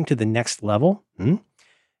watching to the next level?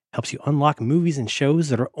 Helps you unlock movies and shows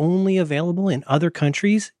that are only available in other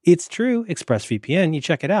countries. It's true. ExpressVPN, you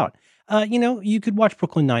check it out. You could watch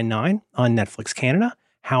Brooklyn Nine-Nine on Netflix Canada,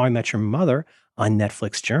 How I Met Your Mother on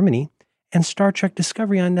Netflix Germany, and Star Trek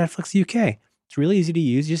Discovery on Netflix UK. It's really easy to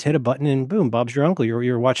use. You just hit a button and boom, Bob's your uncle.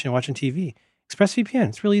 You're watching TV. ExpressVPN,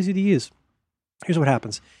 it's really easy to use. Here's what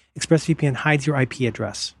happens. ExpressVPN hides your IP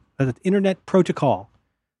address. That's an internet protocol.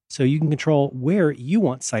 So you can control where you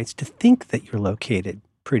want sites to think that you're located.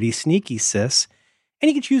 Pretty sneaky, sis. And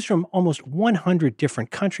you can choose from almost 100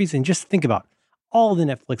 different countries, and just think about all the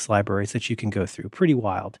Netflix libraries that you can go through. Pretty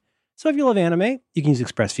wild. So if you love anime, you can use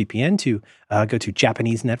ExpressVPN to go to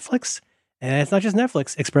Japanese Netflix. And it's not just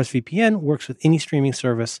Netflix. ExpressVPN works with any streaming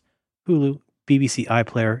service, Hulu, BBC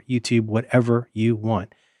iPlayer, YouTube, whatever you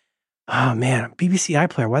want. Oh man, BBC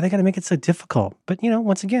iPlayer, why they got to make it so difficult? But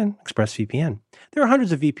once again, ExpressVPN. There are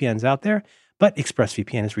hundreds of VPNs out there, but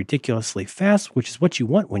ExpressVPN is ridiculously fast, which is what you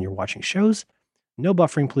want when you're watching shows. No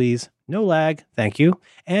buffering, please. No lag, thank you.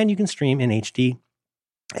 And you can stream in HD.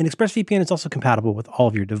 And ExpressVPN is also compatible with all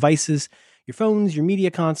of your devices, your phones, your media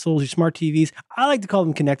consoles, your smart TVs. I like to call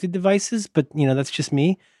them connected devices, but that's just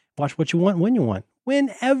me. Watch what you want, when you want,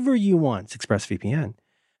 whenever you want. It's ExpressVPN.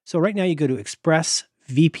 So right now you go to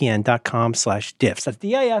expressvpn.com/diffs. That's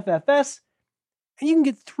DIFFS. and you can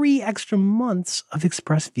get 3 extra months of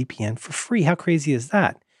ExpressVPN for free. How crazy is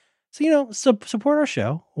that? So, support our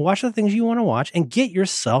show, watch the things you want to watch, and get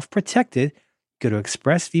yourself protected. Go to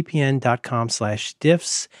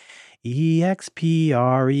expressvpn.com/diffs,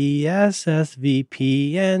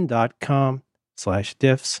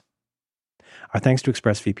 expressvpn.com/diffs. Our thanks to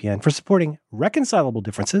ExpressVPN for supporting Reconcilable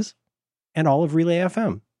Differences and all of Relay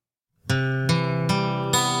FM.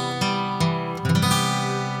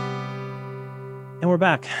 And we're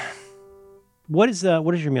back. What is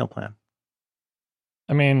your meal plan?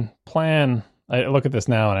 I mean, plan. I look at this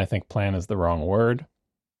now and I think plan is the wrong word.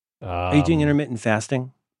 Are you doing intermittent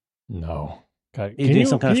fasting? No. Can doing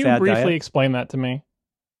some kind of fad briefly diet? explain that to me?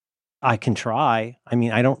 I can try. I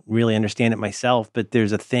mean, I don't really understand it myself, but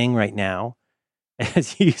there's a thing right now,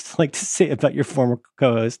 as you used to like to say about your former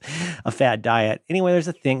co-host, a fad diet. Anyway, there's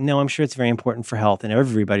a thing. No, I'm sure it's very important for health, and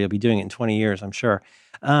everybody will be doing it in 20 years, I'm sure.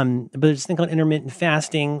 But there's a thing called intermittent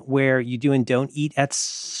fasting where you do and don't eat at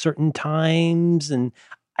certain times. And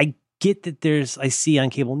I get that I see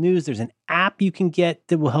on cable news, there's an app you can get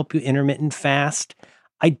that will help you intermittent fast.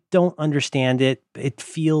 I don't understand it. It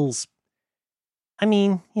feels... I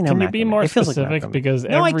mean, Can you be more specific? Like because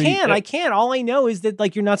I can't. All I know is that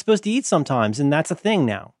like you're not supposed to eat sometimes, and that's a thing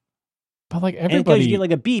now. But like and everybody, you get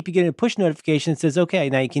like a beep, you get a push notification that says, "Okay,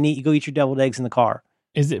 now you can eat. You go eat your deviled eggs in the car."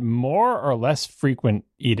 Is it more or less frequent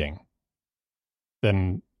eating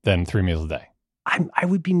than 3 meals a day? I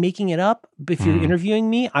would be making it up. But if you're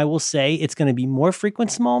interviewing me, I will say it's going to be more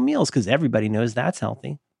frequent small meals because everybody knows that's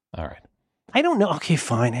healthy. All right. I don't know. Okay,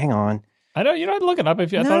 fine. Hang on. I don't. You don't have to look it up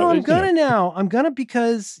if you. I'm gonna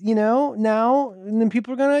because now and then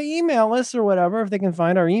people are gonna email us or whatever if they can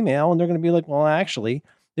find our email, and they're gonna be like, well, actually,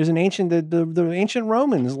 there's an the ancient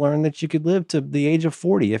Romans learned that you could live to the age of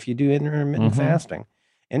 40 if you do intermittent fasting.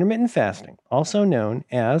 Intermittent fasting, also known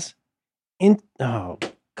as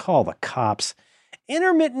call the cops.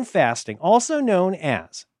 Intermittent fasting, also known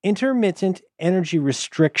as intermittent energy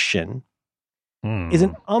restriction. Is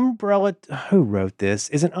an umbrella. Who wrote this?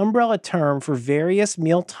 Is an umbrella term for various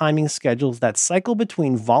meal timing schedules that cycle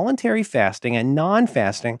between voluntary fasting and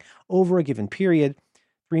non-fasting over a given period.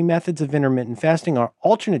 3 methods of intermittent fasting are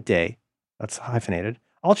alternate day. That's hyphenated.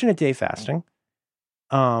 Alternate day fasting.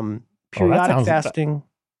 Periodic fasting.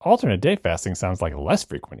 Alternate day fasting sounds like less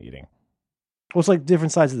frequent eating. Well, it's like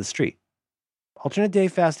different sides of the street. Alternate day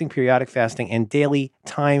fasting, periodic fasting, and daily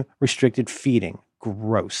time restricted feeding.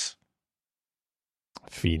 Gross.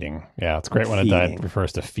 Feeding. Yeah, it's great when a diet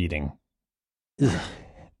refers to feeding.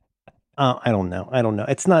 I don't know.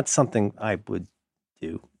 It's not something I would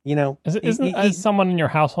do. Is someone in your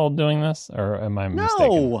household doing this, or am I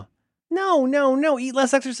mistaken? No. Eat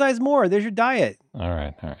less, exercise more. There's your diet. All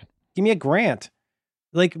right. Give me a grant.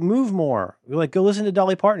 Like, move more. Like, go listen to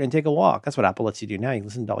Dolly Parton and take a walk. That's what Apple lets you do now. You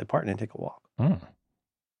listen to Dolly Parton and take a walk.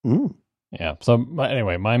 Yeah. So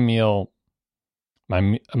anyway, my meal...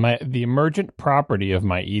 the emergent property of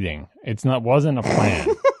my eating. Wasn't a plan.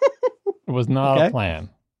 It was not a plan.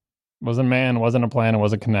 It wasn't man. It wasn't a plan. It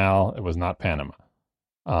wasn't canal. It was not Panama.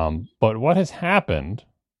 But what has happened,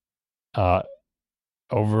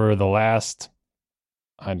 over the last,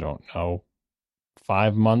 I don't know,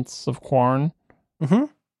 5 months of quarantine? I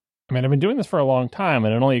mean, I've been doing this for a long time,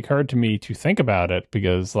 and it only occurred to me to think about it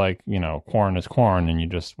because, quarantine is quarantine,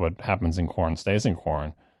 and what happens in quarantine stays in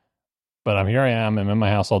quarantine. But I'm in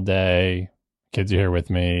my house all day, kids are here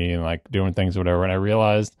with me, and doing things, whatever. And I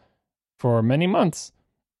realized for many months,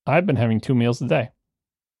 I've been having 2 meals a day,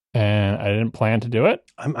 and I didn't plan to do it.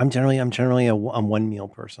 I'm generally a 1 meal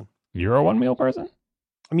person. You're a 1 meal person?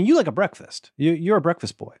 I mean, you like a breakfast. You're a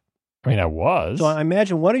breakfast boy. I mean, I was. So I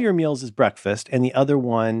imagine one of your meals is breakfast, and the other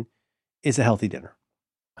one is a healthy dinner.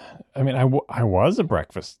 I mean, I was a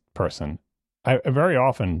breakfast person. I very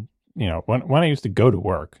often, when I used to go to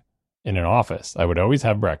work in an office, I would always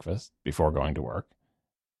have breakfast before going to work.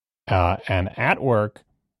 And at work,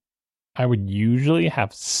 I would usually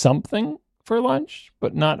have something for lunch,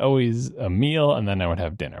 but not always a meal, and then I would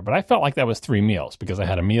have dinner. But I felt like that was 3 meals because I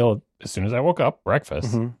had a meal as soon as I woke up,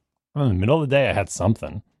 breakfast. In the middle of the day, I had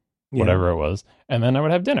something, whatever it was, and then I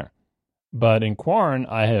would have dinner. But in quarantine,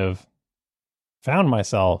 I have found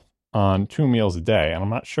myself on 2 meals a day, and I'm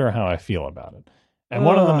not sure how I feel about it. And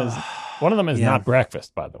one of them is not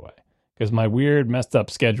breakfast, by the way. Because my weird, messed up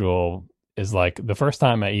schedule is the first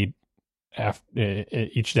time I eat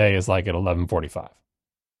each day is at 11:45.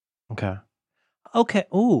 Okay.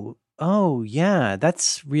 Oh, yeah.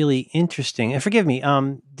 That's really interesting. And forgive me.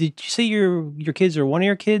 Did you say your kids or one of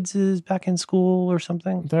your kids is back in school or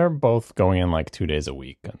something? They're both going in 2 days a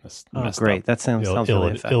week on this. Oh, great. That sounds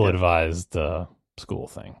really effective. Ill-advised school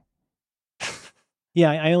thing.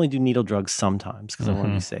 Yeah, I only do needle drugs sometimes because I want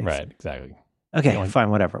to be safe. Right, exactly. Okay, fine,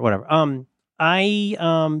 whatever.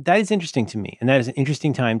 That is interesting to me, and that is an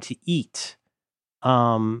interesting time to eat.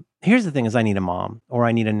 Here's the thing: is I need a mom, or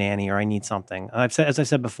I need a nanny, or I need something. As I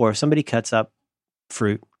said before, if somebody cuts up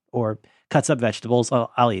fruit or cuts up vegetables,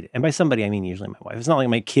 I'll eat it. And by somebody, I mean usually my wife. It's not like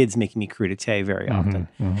my kids making me crudité very often.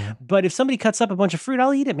 But if somebody cuts up a bunch of fruit,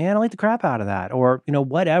 I'll eat it, man. I'll eat the crap out of that, or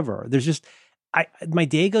whatever. There's just my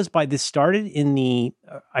day goes by. This started in the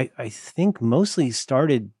I think mostly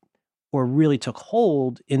started or really took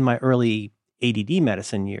hold in my early ADD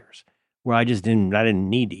medicine years, where I didn't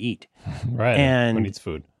need to eat. Right. And who needs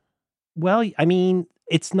food? Well, I mean,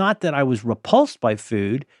 it's not that I was repulsed by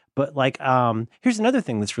food, but like, here's another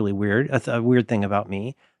thing that's really weird. A weird thing about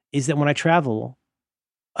me is that when I travel,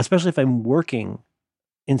 especially if I'm working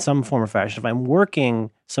in some form or fashion, if I'm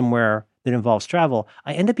working somewhere that involves travel,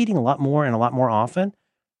 I end up eating a lot more and a lot more often.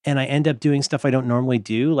 And I end up doing stuff I don't normally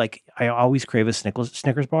do. Like I always crave a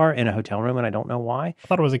Snickers bar in a hotel room, and I don't know why. I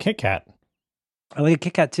thought it was a Kit Kat. I like a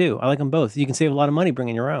Kit Kat too. I like them both. You can save a lot of money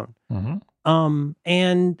bringing your own.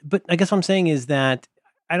 But I guess what I'm saying is that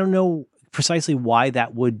I don't know precisely why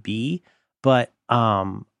that would be, but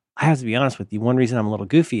I have to be honest with you. One reason I'm a little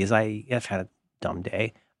goofy is I have had a dumb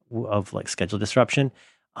day of like schedule disruption,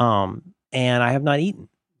 and I have not eaten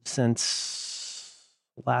since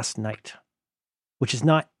last night, which is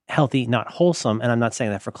not healthy, not wholesome. And I'm not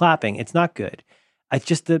saying that for clapping. It's not good. It's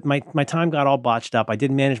just that my time got all botched up. I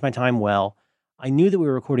didn't manage my time well. I knew that we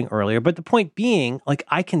were recording earlier, but the point being, like,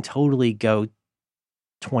 I can totally go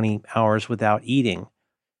 20 hours without eating.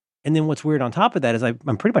 And then what's weird on top of that is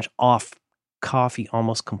I'm pretty much off coffee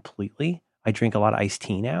almost completely. I drink a lot of iced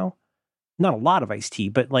tea now. Not a lot of iced tea,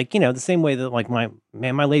 but like, the same way that like my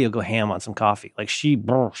lady will go ham on some coffee. Like she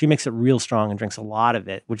makes it real strong and drinks a lot of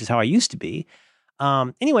it, which is how I used to be.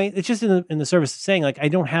 Anyway, it's just in the service of saying, like, I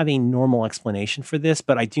don't have a normal explanation for this,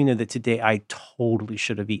 but I do know that today I totally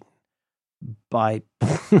should have eaten by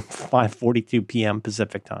 5:42 p.m.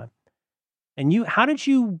 Pacific time. And how did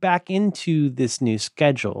you back into this new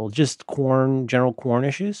schedule? Just general corn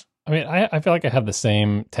issues? I mean, I feel like I have the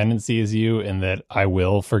same tendency as you in that I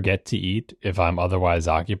will forget to eat if I'm otherwise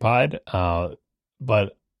occupied.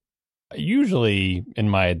 But usually in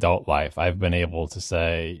my adult life, I've been able to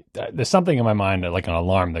say, there's something in my mind, like an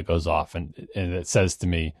alarm that goes off and it says to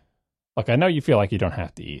me, look, I know you feel like you don't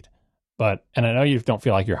have to eat, and I know you don't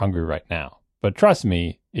feel like you're hungry right now, but trust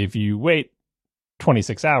me, if you wait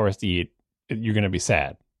 26 hours to eat, you're going to be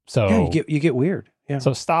sad. So yeah, you get weird. Yeah.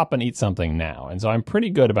 So stop and eat something now. And so I'm pretty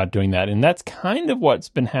good about doing that. And that's kind of what's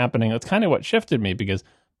been happening. That's kind of what shifted me, because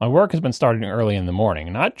my work has been starting early in the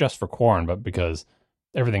morning, not just for Quorn, but because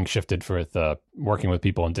everything shifted with working with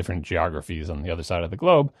people in different geographies on the other side of the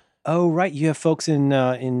globe. Oh, right. You have folks in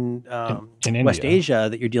West Asia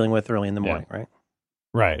that you're dealing with early in the morning, right?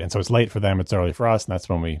 Right. And so it's late for them, it's early for us, and that's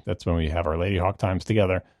when we have our Lady Hawk times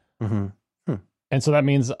together. And so that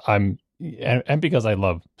means and because I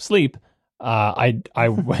love sleep, I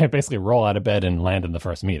basically roll out of bed and land in the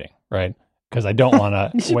first meeting, right? Because I don't want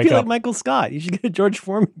to you should wake be up like Michael Scott. You should get a George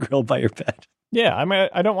Foreman grill by your bed. Yeah, I mean,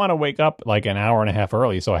 I don't want to wake up like an hour and a half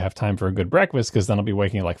early so I have time for a good breakfast, because then I'll be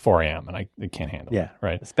waking at like 4 a.m. and I can't handle it.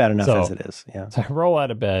 Right? It's bad enough as it is. Yeah. So I roll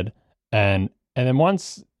out of bed, and then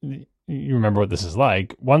once you remember what this is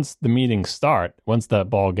like, once the meetings start, once that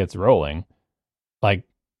ball gets rolling, like,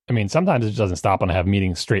 I mean, sometimes it just doesn't stop, and I have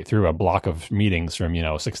meetings straight through a block of meetings from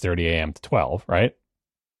 6:30 a.m. to 12, right?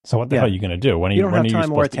 So what the hell are you going to do? You don't have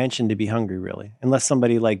time or attention to be hungry, really, unless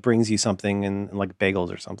somebody like brings you something in like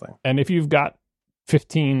bagels or something. And if you've got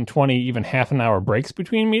 15, 20, even half an hour breaks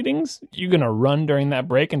between meetings, you're going to run during that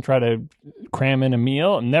break and try to cram in a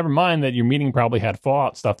meal. And never mind that your meeting probably had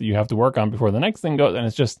fallout stuff that you have to work on before the next thing goes. And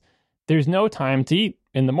it's just, there's no time to eat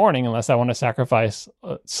in the morning unless I want to sacrifice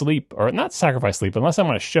sleep, or not sacrifice sleep, unless I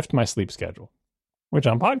want to shift my sleep schedule, which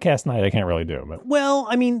on podcast night I can't really do. But well,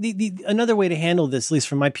 I mean, the another way to handle this, at least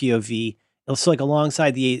from my POV, so like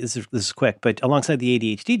alongside this is quick, but alongside the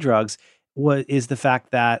ADHD drugs, is the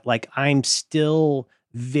fact that like I'm still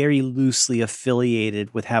very loosely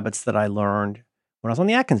affiliated with habits that I learned when I was on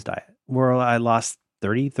the Atkins diet, where I lost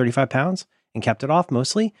 35 pounds and kept it off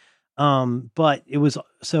mostly. But it was,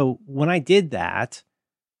 so when I did that,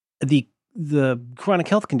 the chronic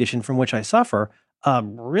health condition from which I suffer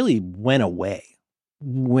really went away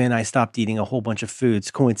when I stopped eating a whole bunch of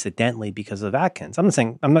foods coincidentally because of Atkins.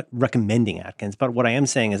 I'm not recommending Atkins, but what I am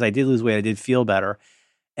saying is I did lose weight. I did feel better.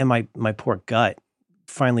 And my poor gut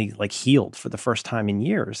finally like healed for the first time in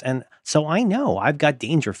years. And so I know I've got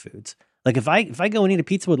danger foods. Like if I go and eat a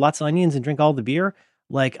pizza with lots of onions and drink all the beer,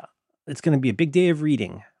 like it's going to be a big day of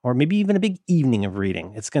reading, or maybe even a big evening of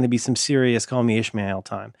reading. It's going to be some serious Call Me Ishmael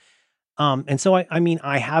time. And so I mean,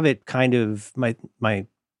 I have it kind of, my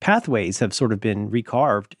pathways have sort of been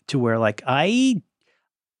recarved to where like I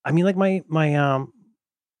mean, like my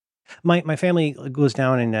family goes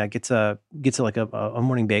down and gets a like a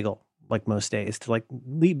morning bagel like most days to like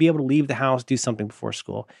be able to leave the house, do something before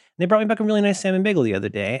school. And they brought me back a really nice salmon bagel the other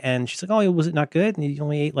day, and she's like, "Oh, was it not good?" And you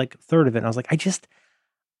only ate like a third of it. And I was like,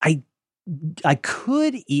 I I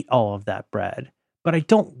could eat all of that bread, but I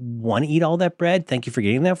don't want to eat all that bread. Thank you for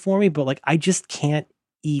getting that for me, but like I just can't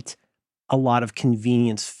eat a lot of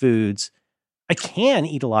convenience foods. I can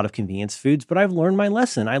eat a lot of convenience foods, but I've learned my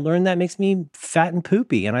lesson. I learned that makes me fat and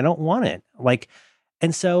poopy, and I don't want it. Like,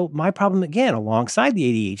 and so my problem again, alongside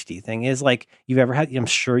the ADHD thing, is like I'm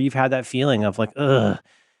sure you've had that feeling of like, ugh,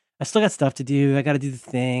 I still got stuff to do. I got to do the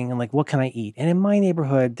thing. And like, what can I eat? And in my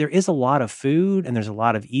neighborhood, there is a lot of food and there's a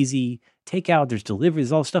lot of easy takeout. There's delivery,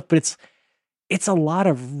 there's all this stuff, but it's a lot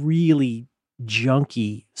of really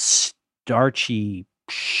junky, starchy,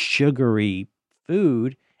 sugary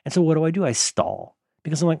food. And so what do? I stall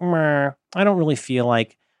because I'm like, "Meh, I don't really feel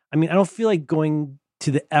like, I mean, I don't feel like going to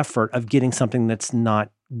the effort of getting something that's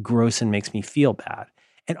not gross and makes me feel bad."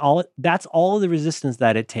 And that's all of the resistance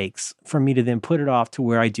that it takes for me to then put it off to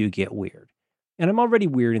where I do get weird. And I'm already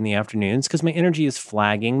weird in the afternoons because my energy is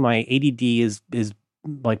flagging. My ADD is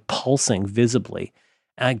like pulsing visibly.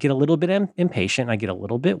 And I get a little bit impatient. I get a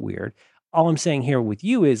little bit weird. All I'm saying here with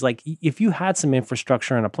you is like, if you had some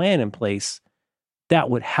infrastructure and a plan in place, that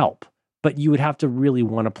would help. But you would have to really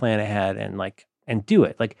want to plan ahead and do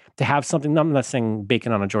it. Like to have something, I'm not saying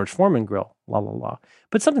bacon on a George Foreman grill,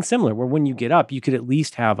 but something similar where when you get up, you could at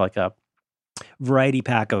least have like a variety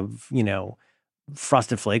pack of,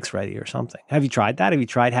 Frosted Flakes ready or something. Have you tried that? Have you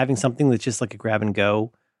tried having something that's just like a grab and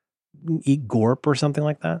go, eat gorp or something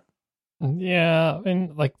like that? Yeah, I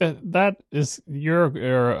mean, like that is your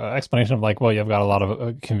explanation of like, well, you've got a lot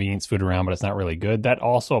of convenience food around, but it's not really good. That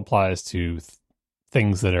also applies to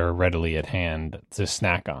things that are readily at hand to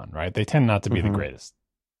snack on, right? They tend not to be the greatest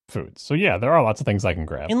foods. So yeah, there are lots of things I can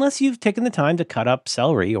grab. Unless you've taken the time to cut up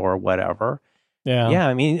celery or whatever. Yeah. Yeah,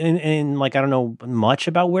 I mean, and like, I don't know much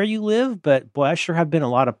about where you live, but boy, I sure have been a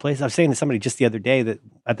lot of places. I was saying to somebody just the other day that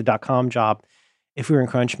at the .com job, if we were in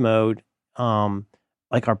crunch mode,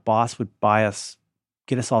 like our boss would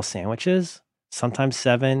get us all sandwiches, sometimes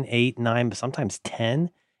 7, 8, 9, but sometimes 10.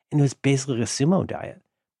 And it was basically a sumo diet.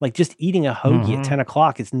 Like just eating a hoagie at 10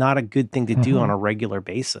 o'clock is not a good thing to do on a regular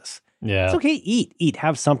basis. Yeah. It's okay, eat,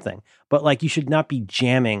 have something. But like you should not be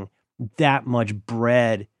jamming that much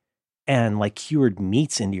bread and like cured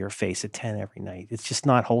meats into your face at 10 every night. It's just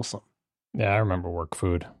not wholesome. Yeah, I remember work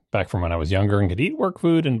food back from when I was younger and could eat work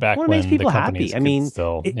food and back well, it when makes people the companies happy. I mean,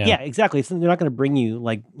 still, yeah, exactly. They're not going to bring you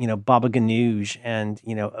like, baba ganoush and,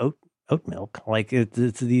 oat milk. Like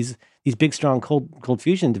it's these big, strong cold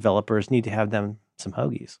fusion developers need to have them some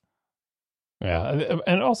hoagies. Yeah.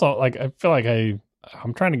 And also like, I feel like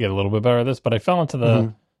I'm trying to get a little bit better at this, but I fell into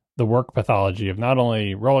the work pathology of not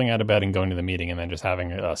only rolling out of bed and going to the meeting and then just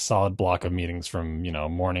having a solid block of meetings from,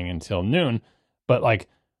 morning until noon, but like,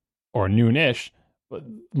 or noonish, but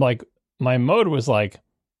like my mode was like,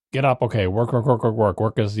 get up, okay, work.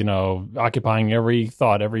 Work is, occupying every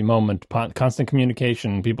thought, every moment, constant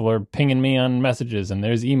communication. People are pinging me on messages and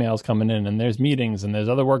there's emails coming in and there's meetings and there's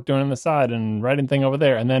other work doing on the side and writing thing over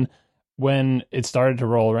there. And then when it started to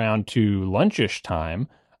roll around to lunchish time,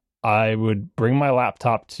 I would bring my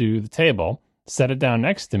laptop to the table, set it down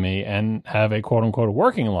next to me, and have a quote unquote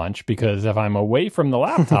working lunch. Because if I'm away from the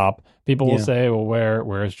laptop, people will say, "Well,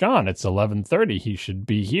 where's John? It's 11:30. He should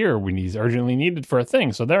be here when he's urgently needed for a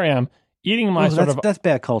thing." So there I am, eating my that's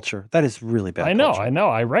bad culture. That is really bad. I know.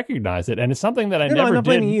 I recognize it, and it's something that I never did. I'm not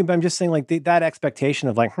blaming you, but I'm just saying like that expectation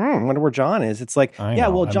of like, wonder where John is. It's like,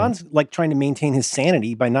 John's like trying to maintain his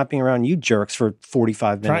sanity by not being around you jerks for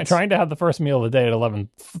 45 minutes. Trying to have the first meal of the day at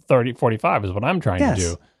 11:45 is what I'm trying to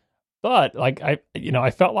do. But like I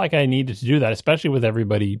felt like I needed to do that, especially with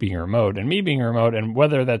everybody being remote and me being remote, and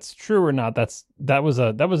whether that's true or not, that was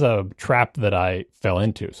a trap that I fell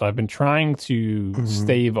into. So I've been trying to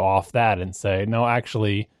stave off that and say, no,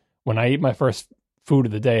 actually, when I eat my first food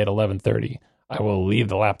of the day at 11:30, I will leave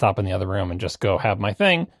the laptop in the other room and just go have my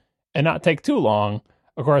thing and not take too long.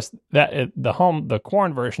 Of course, the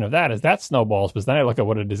corn version of that snowballs, because then I look at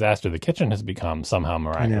what a disaster the kitchen has become somehow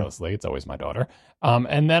miraculously. It's always my daughter.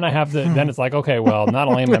 And then I have to, then it's like, okay, well, not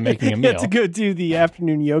only am I making a meal. To go do the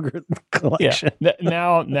afternoon yogurt collection.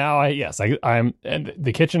 Yeah. I'm, and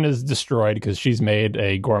the kitchen is destroyed because she's made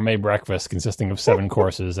a gourmet breakfast consisting of 7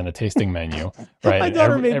 courses and a tasting menu. Right. My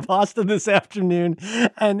daughter made pasta this afternoon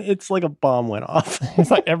and it's like a bomb went off.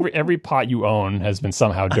 It's like every pot you own has been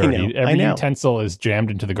somehow dirty. Every utensil is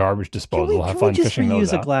jammed into the garbage disposal. We'll have fun fishing those out. Can we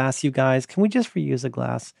just reuse a glass, you guys? Can we just reuse a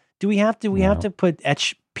glass? Do we have to? We have to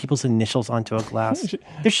etch people's initials onto a glass.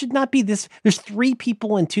 There should not be this. There's 3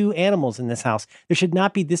 people and 2 animals in this house. There should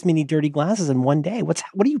not be this many dirty glasses in one day. What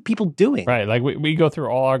are you people doing? Right, like we go through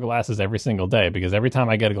all our glasses every single day because every time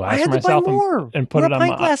I get a glass for myself and put it on my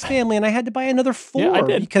pint glass family, and I had to buy another 4. Yeah, I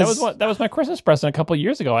did. Because that was my Christmas present a couple of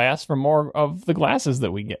years ago. I asked for more of the glasses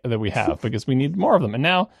that we have because we need more of them. And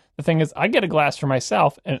now the thing is, I get a glass for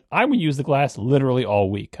myself, and I would use the glass literally all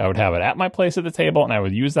week. I would have it at my place at the table, and I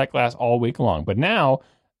would use that glass all week long. But now,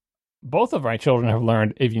 both of my children have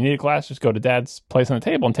learned if you need a glass, just go to Dad's place on the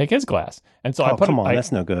table and take his glass. And so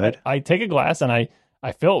that's no good. I take a glass and I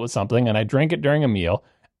fill it with something and I drink it during a meal,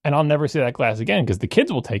 and I'll never see that glass again because the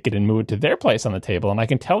kids will take it and move it to their place on the table. And I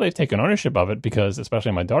can tell they've taken ownership of it because, especially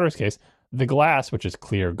in my daughter's case, the glass, which is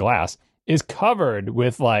clear glass, is covered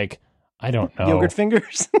with I don't know. Yogurt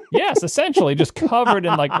fingers? Yes, essentially just covered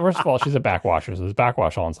in first of all, she's a backwasher, so there's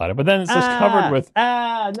backwash all inside it. But then it's just covered with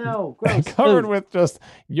gross. covered with just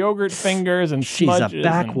yogurt fingers and smudges. She's a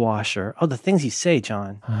backwasher. The things you say,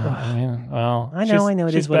 John. I know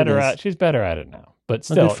it is what it is. She's better at it now. But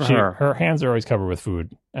still, her hands are always covered with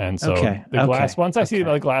food. And so the glass, once I see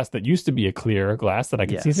the glass that used to be a clear glass that I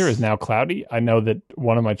can see through is now cloudy, I know that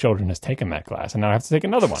one of my children has taken that glass, and now I have to take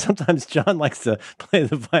another one. Sometimes John likes to play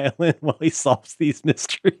the violin while he solves these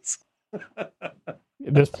mysteries.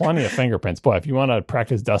 There's plenty of fingerprints. Boy, if you want to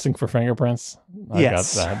practice dusting for fingerprints, I've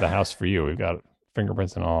got the house for you. We've got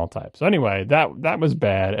fingerprints in all types. So anyway, that was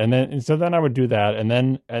bad. And so then I would do that,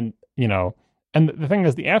 and the thing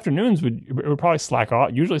is, the afternoons would probably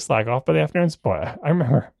usually slack off by the afternoons. Boy, I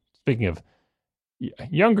remember, speaking of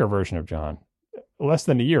younger version of John, less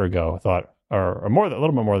than a year ago, I thought, or a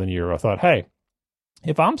little bit more than a year ago, I thought, hey,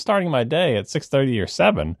 if I'm starting my day at 6:30 or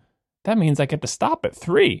 7, that means I get to stop at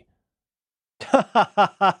 3.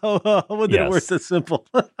 Would it work so simple?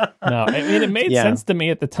 No, I mean, it made sense to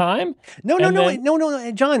me at the time. No,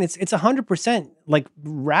 John, it's 100%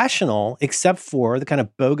 rational, except for the kind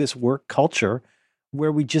of bogus work culture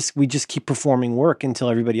where we just keep performing work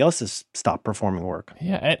until everybody else has stopped performing work.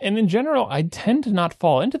 Yeah, and in general, I tend to not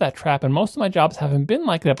fall into that trap, and most of my jobs haven't been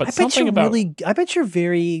like that. But I bet you're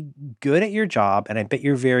very good at your job, and I bet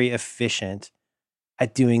you're very efficient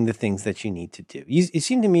at doing the things that you need to do. You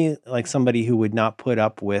seem to me like somebody who would not put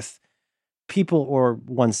up with people or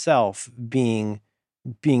oneself being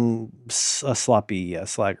a sloppy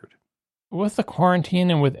sluggard. With the quarantine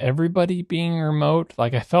and with everybody being remote,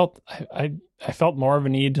 I felt more of a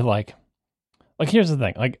need to here's the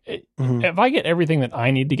thing, if I get everything that I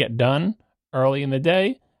need to get done early in the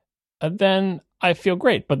day, then I feel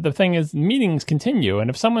great. But the thing is, meetings continue, and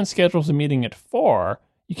if someone schedules a meeting at 4,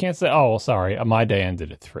 you can't say, "Oh, well, sorry, my day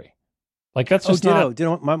ended at 3." That's just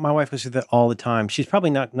not. My wife goes through that all the time. She's probably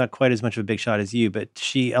not quite as much of a big shot as you, but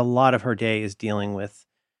a lot of her day is dealing with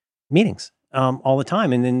meetings all the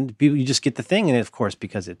time. And then you just get the thing, and of course,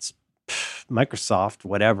 because it's Microsoft,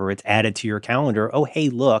 whatever, it's added to your calendar. Oh, hey,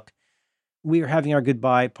 look, we are having our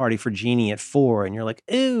goodbye party for Jeannie at 4, and you're like,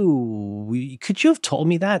 "Ooh, could you have told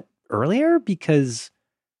me that earlier? Because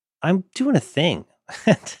I'm doing a thing."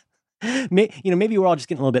 Maybe we're all just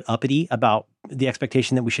getting a little bit uppity about the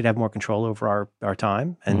expectation that we should have more control over our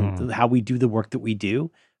time and how we do the work that we do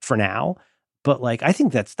for now. But I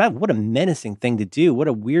think what a menacing thing to do. What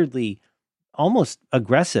a weirdly almost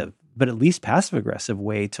aggressive, but at least passive aggressive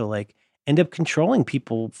way to end up controlling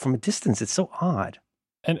people from a distance. It's so odd.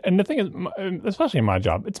 And the thing is, especially in my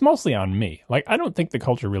job, it's mostly on me. I don't think the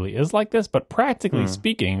culture really is like this, but practically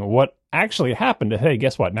speaking, what actually happened is, hey,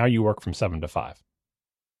 guess what? Now you work from 7 to 5.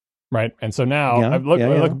 Right. And so now I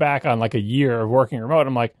look back on a year of working remote.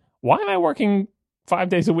 I'm like, why am I working 5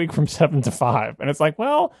 days a week from 7 to 5? And it's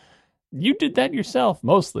well, you did that yourself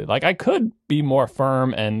mostly. I could be more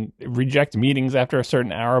firm and reject meetings after a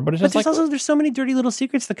certain hour, but it's just also, there's so many dirty little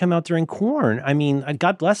secrets that come out during quarantine. I mean,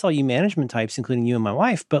 God bless all you management types, including you and my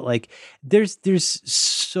wife, but there's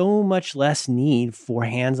so much less need for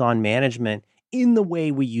hands-on management in the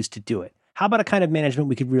way we used to do it. How about a kind of management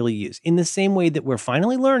we could really use? In the same way that we're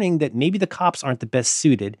finally learning that maybe the cops aren't the best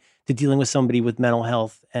suited to dealing with somebody with mental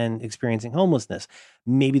health and experiencing homelessness.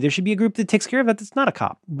 Maybe there should be a group that takes care of that that's not a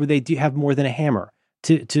cop, where they do have more than a hammer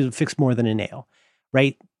to fix more than a nail,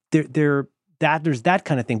 right? There there's that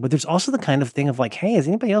kind of thing, but there's also the kind of thing of like, hey, is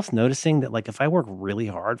anybody else noticing that like if I work really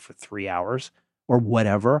hard for 3 hours or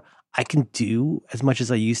whatever, I can do as much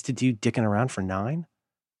as I used to do dicking around for 9?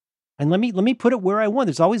 And let me put it where I want.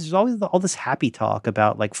 There's always all this happy talk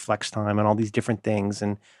about like flex time and all these different things.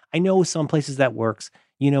 And I know some places that works.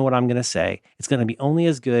 You know what I'm going to say? It's going to be only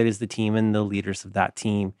as good as the team and the leaders of that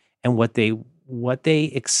team and what they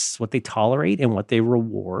tolerate and what they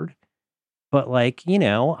reward. But like,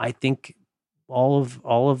 I think all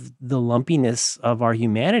of the lumpiness of our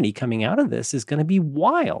humanity coming out of this is going to be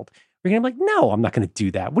wild. We're going to be like, no, I'm not going to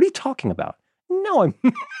do that. What are you talking about? No, I'm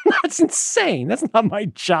that's insane. That's not my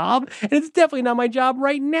job. And it's definitely not my job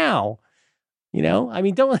right now. I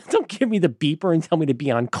mean, don't give me the beeper and tell me to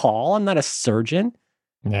be on call. I'm not a surgeon.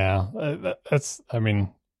 Yeah,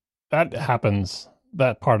 that happens.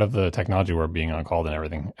 That part of the technology where being on call and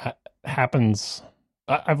everything happens.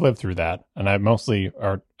 I've lived through that, and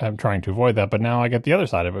I'm trying to avoid that. But now I get the other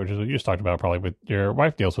side of it, which is what you just talked about, probably with your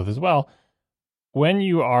wife deals with as well. When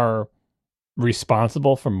you are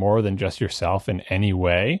responsible for more than just yourself in any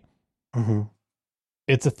way, mm-hmm.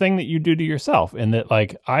 It's a thing that you do to yourself, and that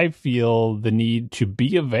like I feel the need to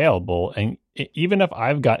be available, and even if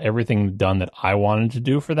I've got everything done that I wanted to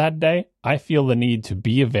do for that day, I feel the need to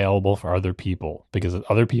be available for other people because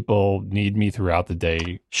other people need me throughout the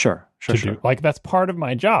day. Sure. Do, like that's part of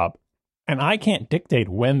my job, and I can't dictate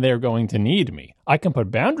when they're going to need me. I can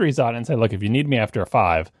put boundaries on it and say, look, if you need me after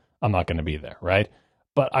 5, I'm not going to be there, right?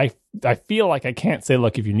 But I feel like I can't say,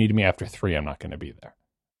 look, if you need me after 3, I'm not going to be there.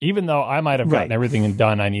 Even though I might have gotten everything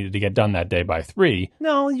done I needed to get done that day by 3.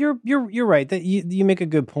 No, you're right. That you make a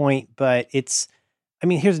good point, but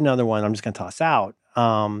here's another one I'm just going to toss out.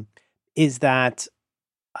 Is that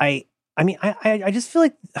I just feel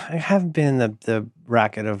like I haven't been in the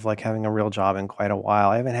racket of like having a real job in quite a while.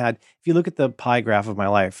 I haven't had, if you look at the pie graph of my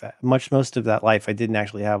life, most of that life, I didn't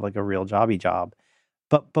actually have like a real job.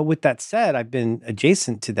 But with that said, I've been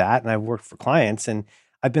adjacent to that and I've worked for clients and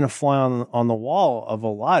I've been a fly on the wall of a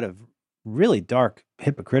lot of really dark,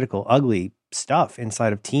 hypocritical, ugly stuff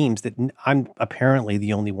inside of teams that I'm apparently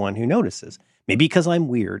the only one who notices. Maybe because I'm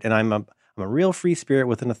weird and I'm a real free spirit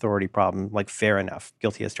with an authority problem. Like, fair enough,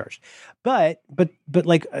 guilty as charged. But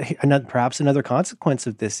like perhaps another consequence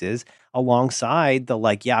of this is alongside the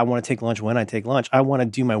like, yeah, I want to take lunch when I take lunch. I want to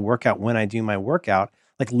do my workout when I do my workout.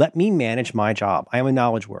 Like, let me manage my job. I am a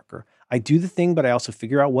knowledge worker. I do the thing, but I also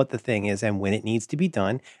figure out what the thing is and when it needs to be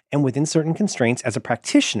done. And within certain constraints as a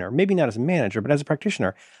practitioner, maybe not as a manager, but as a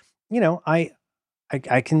practitioner, I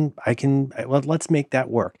can, well, let's make that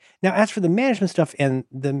work. Now, as for the management stuff and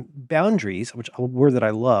the boundaries, which a word that I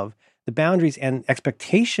love, the boundaries and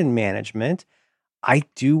expectation management, I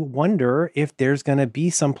do wonder if there's going to be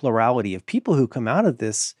some plurality of people who come out of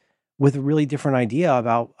this with a really different idea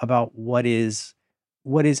about what is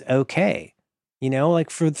okay. Like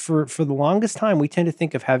for the longest time, we tend to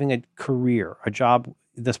think of having a career, a job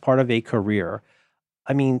that's part of a career.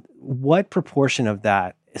 I mean, what proportion of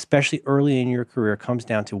that, especially early in your career, comes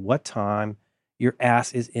down to what time your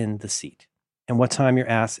ass is in the seat and what time your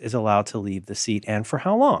ass is allowed to leave the seat and for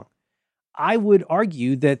how long? I would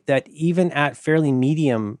argue that even at fairly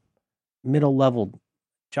middle level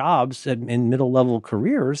jobs and middle level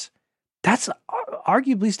careers, that's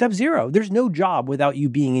arguably step 0. There's no job without you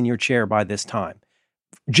being in your chair by this time,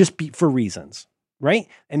 for reasons, right?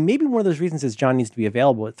 And maybe one of those reasons is John needs to be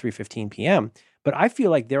available at 3:15 p.m. But I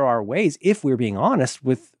feel like there are ways, if we're being honest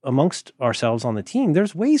with amongst ourselves on the team,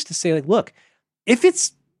 there's ways to say like, look, if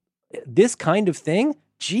it's this kind of thing,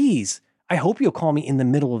 geez, I hope you'll call me in the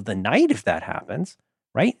middle of the night if that happens,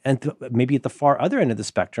 right? And maybe at the far other end of the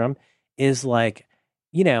spectrum is like,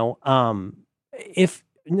 if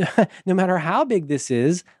no matter how big this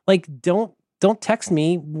is, like don't text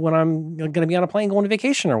me when I'm going to be on a plane going to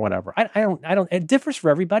vacation or whatever. I don't, it differs for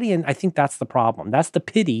everybody. And I think that's the problem. That's the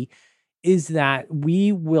pity, is that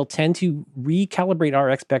we will tend to recalibrate our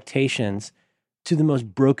expectations to the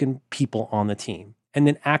most broken people on the team and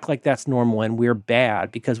then act like that's normal and we're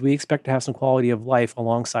bad because we expect to have some quality of life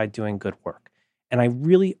alongside doing good work. And I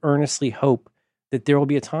really earnestly hope that there will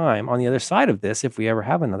be a time on the other side of this, if we ever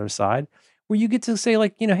have another side, where you get to say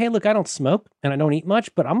like, hey, look, I don't smoke and I don't eat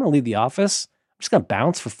much, but I'm going to leave the office. I'm just going to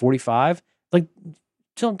bounce for 45. Like,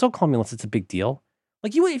 don't call me unless it's a big deal.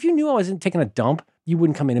 Like if you knew I wasn't taking a dump, you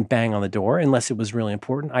wouldn't come in and bang on the door unless it was really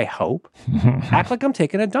important. I hope. Act like I'm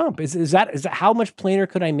taking a dump. Is that how much plainer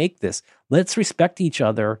could I make this? Let's respect each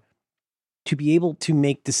other to be able to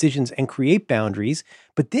make decisions and create boundaries,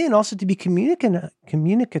 but then also to be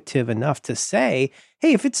communicative enough to say,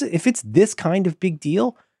 hey, if it's this kind of big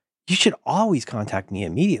deal, you should always contact me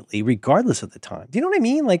immediately, regardless of the time. Do you know what I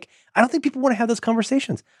mean? Like, I don't think people want to have those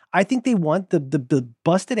conversations. I think they want the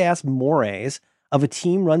busted ass mores of a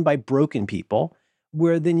team run by broken people,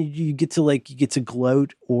 where then you get to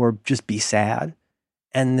gloat or just be sad.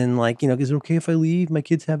 And then, like, is it okay if I leave? My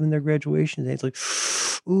kid's having their graduation day. It's like,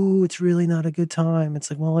 ooh, it's really not a good time. It's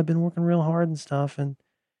like, well, I've been working real hard and stuff, and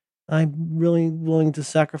I'm really willing to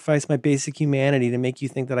sacrifice my basic humanity to make you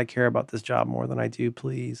think that I care about this job more than I do,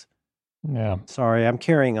 please. Yeah. Sorry, I'm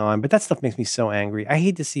carrying on, but that stuff makes me so angry. I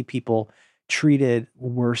hate to see people treated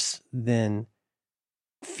worse than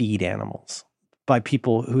feed animals by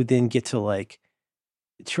people who then get to like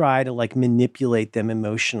try to like manipulate them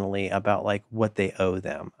emotionally about like what they owe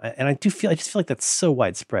them. And I just feel like that's so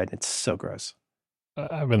widespread. And it's so gross.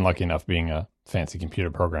 I've been lucky enough, being a fancy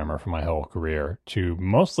computer programmer for my whole career, to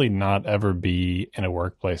mostly not ever be in a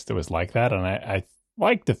workplace that was like that. And I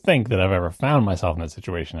like to think that if I've ever found myself in that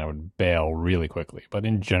situation, I would bail really quickly. But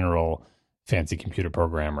in general, fancy computer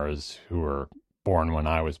programmers who were born when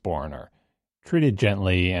I was born are treated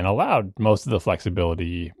gently and allowed most of the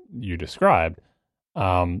flexibility you described.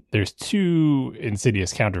 There's two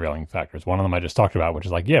insidious countervailing factors. One of them I just talked about, which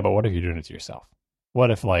is like, yeah, but what if you're doing it to yourself? What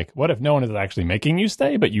if no one is actually making you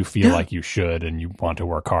stay, but you feel like you should and you want to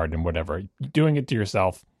work hard and whatever? Doing it to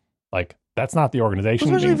yourself, like, that's not the organization.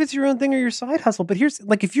 Especially if it's your own thing or your side hustle. But here's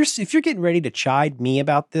like, if you're getting ready to chide me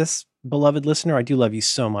about this, beloved listener, I do love you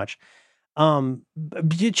so much.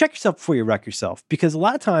 You check yourself before you wreck yourself, because a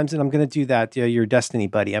lot of times, and I'm going to do that, your destiny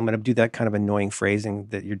buddy, I'm going to do that kind of annoying phrasing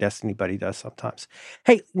that your destiny buddy does sometimes.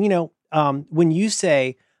 Hey, when you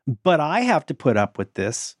say, but I have to put up with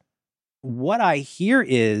this, what I hear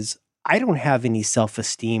is I don't have any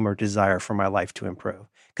self-esteem or desire for my life to improve.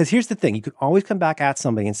 Because here's the thing, you can always come back at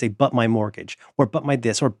somebody and say, but my mortgage, or but my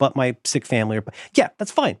this, or but my sick family, or yeah,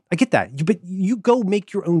 that's fine. I get that. But you go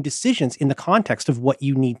make your own decisions in the context of what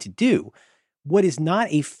you need to do. What is not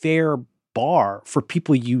a fair bar for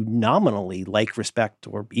people you nominally like, respect,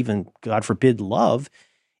 or even, God forbid, love,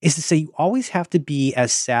 is to say you always have to be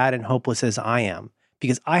as sad and hopeless as I am,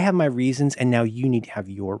 because I have my reasons and now you need to have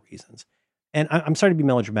your reasons. And I'm sorry to be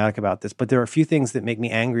melodramatic about this, but there are a few things that make me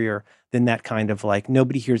angrier than that kind of like,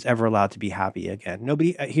 nobody here is ever allowed to be happy again.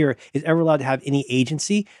 Nobody here is ever allowed to have any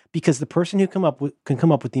agency, because the person who can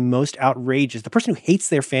come up with the most outrageous, the person who hates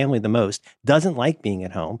their family the most, doesn't like being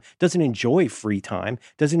at home, doesn't enjoy free time,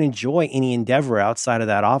 doesn't enjoy any endeavor outside of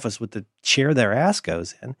that office with the chair their ass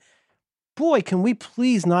goes in. Boy, can we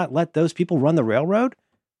please not let those people run the railroad?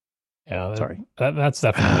 Yeah, sorry. That's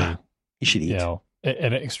definitely you should eat.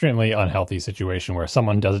 An extremely unhealthy situation where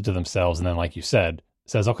someone does it to themselves and then, like you said,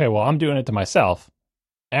 says, okay, well, I'm doing it to myself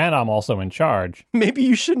and I'm also in charge. Maybe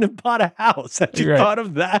you shouldn't have bought a house. Have you thought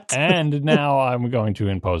of that? And now I'm going to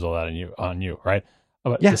impose all that on you, right?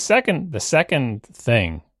 But the second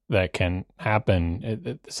thing that can happen,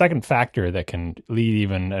 the second factor that can lead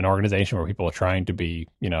even an organization where people are trying to be,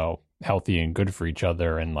 healthy and good for each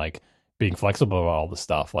other and like being flexible about all the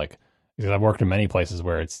stuff, like, because I've worked in many places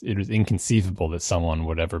where it is inconceivable that someone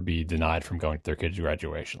would ever be denied from going to their kid's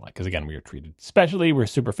graduation. Like, because again, we are treated, especially we're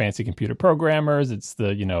super fancy computer programmers. It's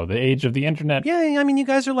the age of the internet. Yeah, I mean, you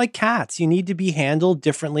guys are like cats. You need to be handled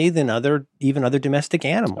differently than other domestic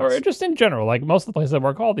animals. Or just in general, like most of the places I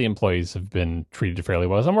work, all the employees have been treated fairly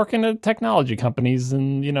well. I'm working at technology companies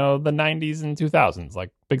in the 90s and 2000s.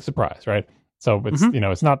 Like, big surprise, right? So it's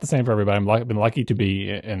it's not the same for everybody. I've been lucky to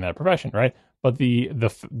be in that profession, right? But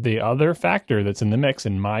the other factor that's in the mix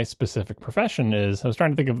in my specific profession is, I was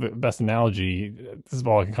trying to think of the best analogy. This is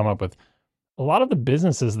all I can come up with. A lot of the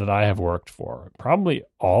businesses that I have worked for, probably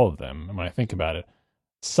all of them, when I think about it,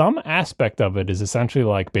 some aspect of it is essentially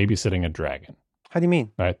like babysitting a dragon. How do you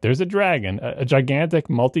mean? Right? There's a dragon, a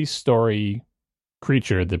gigantic multi-story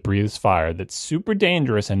creature that breathes fire that's super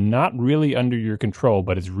dangerous and not really under your control,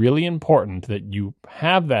 but it's really important that you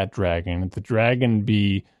have that dragon, that the dragon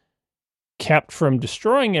be kept from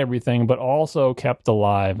destroying everything, but also kept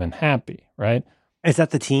alive and happy, right? Is that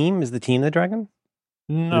the team? Is the team the dragon?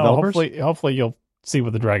 No, hopefully you'll see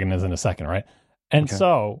what the dragon is in a second, right? And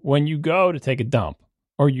so when you go to take a dump,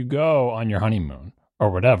 or you go on your honeymoon, or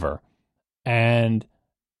whatever, and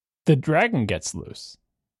the dragon gets loose,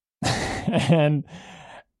 and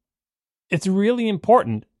it's really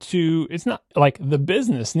important it's not like the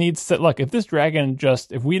business needs to, look, if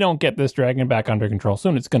we don't get this dragon back under control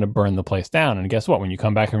soon, it's going to burn the place down. And guess what? When you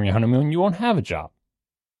come back from your honeymoon, you won't have a job.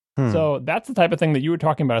 So that's the type of thing that you were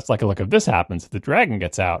talking about. It's like, look, if this happens, if the dragon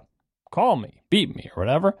gets out, call me, beat me, or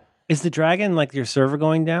whatever. Is the Dragon like your server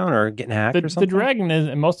going down or getting hacked or The something? Dragon is,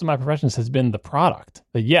 and most of my professions has been the product.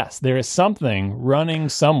 That yes, there is something running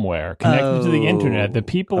somewhere connected to the internet that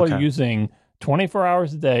people are okay. using 24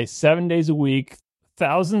 hours a day, 7 days a week,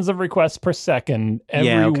 thousands of requests per second,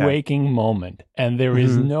 every waking moment. And there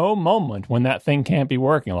is no moment when that thing can't be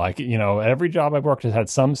working. Like, you know, every job I've worked has had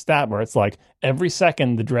some stat where it's like every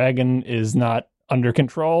second the Dragon is not under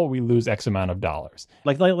control, we lose X amount of dollars.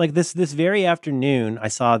 Like this very afternoon, I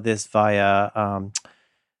saw this via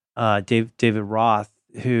David Roth,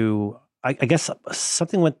 who I guess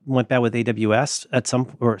something went bad with AWS at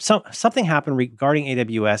something happened regarding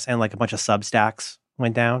AWS, and like a bunch of Substacks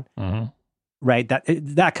went down. Right,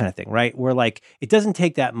 that kind of thing, right? Where like it doesn't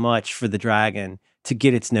take that much for the Dragon to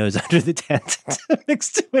get its nose under the tent, to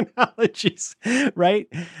mix two analogies, right?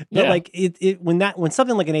 But like when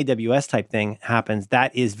something like an AWS type thing happens,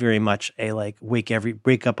 that is very much a like wake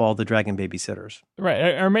up all the Dragon babysitters.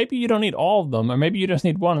 Right. Or maybe you don't need all of them, or maybe you just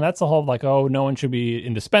need one. And that's the whole like, oh, no one should be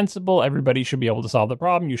indispensable. Everybody should be able to solve the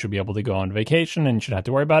problem. You should be able to go on vacation and shouldn't have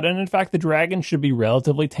to worry about it. And in fact, the Dragon should be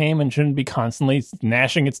relatively tame and shouldn't be constantly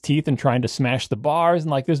gnashing its teeth and trying to smash the bars.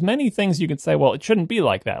 And like, there's many things you could say, well, it shouldn't be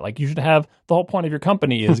like that. Like, you should have the whole point of your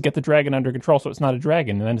company is get the Dragon under control so it's not a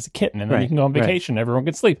dragon, and then it's a kitten, and then you can go on vacation, everyone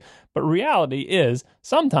can sleep. But reality is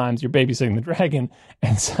sometimes you're babysitting the Dragon,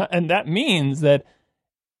 and that means that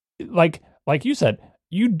like you said,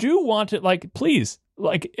 you do want it, like, please,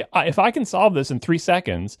 like, if I can solve this in 3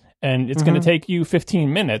 seconds and it's going to take you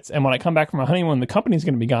 15 minutes, and when I come back from my honeymoon the company's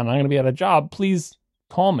going to be gone and I'm going to be out of job, please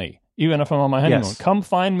call me. Even if I'm on my honeymoon, come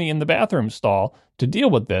find me in the bathroom stall to deal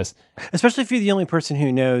with this. Especially if you're the only person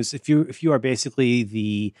who knows. If you are basically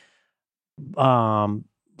the,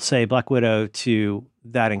 say, Black Widow to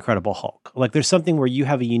that Incredible Hulk. Like, there's something where you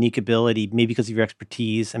have a unique ability, maybe because of your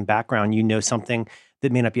expertise and background. You know something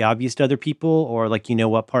that may not be obvious to other people, or like you know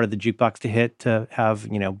what part of the jukebox to hit to have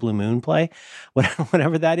Blue Moon play,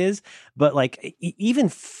 whatever that is. But like even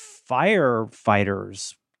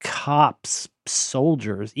firefighters, cops,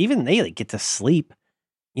 soldiers, even they like get to sleep.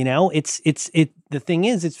 The thing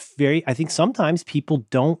is, it's very, I think sometimes people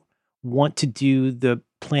don't want to do the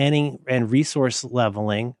planning and resource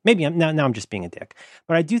leveling. Maybe I'm just being a dick,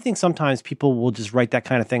 but I do think sometimes people will just write that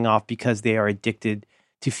kind of thing off because they are addicted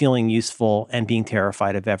to feeling useful and being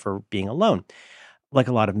terrified of ever being alone, like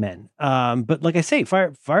a lot of men. But like I say,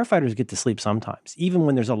 firefighters get to sleep sometimes, even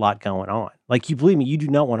when there's a lot going on. Like, you believe me, you do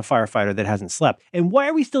not want a firefighter that hasn't slept. And why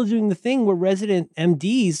are we still doing the thing where resident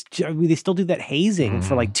MDs, they still do that hazing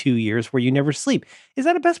for like 2 years where you never sleep? Is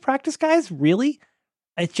that a best practice, guys? Really?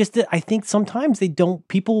 It's just that I think sometimes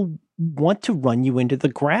people want to run you into the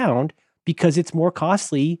ground because it's more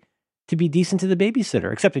costly to be decent to the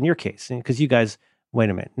babysitter, except in your case, because you guys... Wait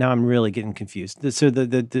a minute. Now I'm really getting confused. So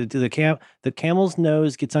the camel's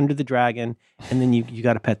nose gets under the Dragon, and then you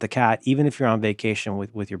got to pet the cat, even if you're on vacation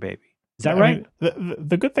with your baby. Is that right? Mean,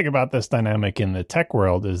 the good thing about this dynamic in the tech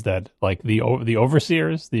world is that like the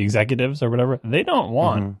overseers, the executives or whatever, they don't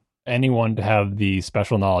want anyone to have the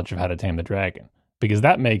special knowledge of how to tame the Dragon, because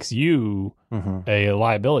that makes you a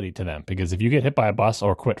liability to them. Because if you get hit by a bus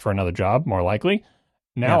or quit for another job, more likely,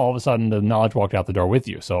 now all of a sudden the knowledge walked out the door with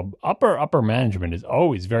you. So upper management is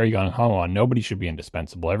always very gung-ho on nobody should be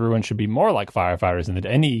indispensable. Everyone should be more like firefighters, and that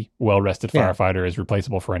any well-rested firefighter is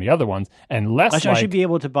replaceable for any other ones. And less I should be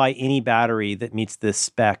able to buy any battery that meets this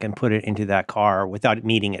spec and put it into that car without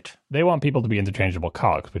meeting it. They want people to be interchangeable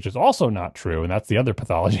cogs, which is also not true. And that's the other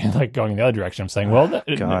pathology, like going the other direction. I'm saying, well,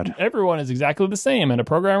 everyone is exactly the same, and a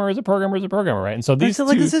programmer is a programmer is a programmer, right? And so these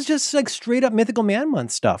this is just like straight up Mythical Man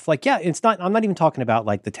Month stuff. Like, it's not, I'm not even talking about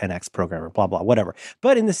like the 10X programmer, blah, blah, whatever.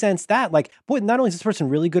 But in the sense that, like, boy, not only is this person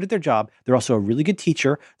really good at their job, they're also a really good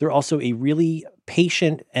teacher. They're also a really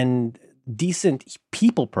patient and decent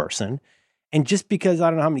people person. And just because I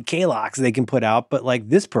don't know how many K-locks they can put out, but like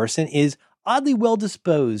this person is oddly well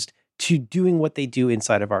disposed to doing what they do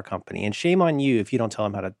inside of our company. And shame on you if you don't tell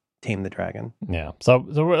them how to tame the Dragon. Yeah. So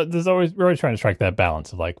we're always trying to strike that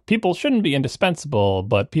balance of like, people shouldn't be indispensable,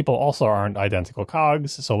 but people also aren't identical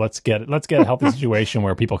cogs. So let's get a healthy situation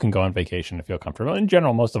where people can go on vacation and feel comfortable. In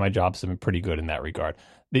general, most of my jobs have been pretty good in that regard.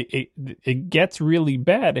 It gets really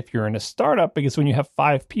bad if you're in a startup, because when you have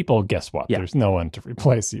 5 people, guess what? There's no one to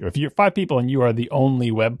replace you. If you're 5 people and you are the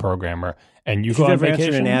only web programmer and you go on vacation,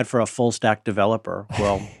 answered an ad for a full stack developer,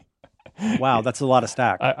 well. Wow, that's a lot of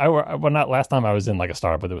stack. Not last time I was in like a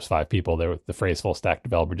startup, but there was 5 people. The phrase full stack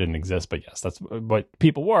developer didn't exist, but yes, that's what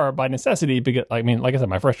people were by necessity. Because I mean, like I said,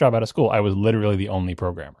 my first job out of school, I was literally the only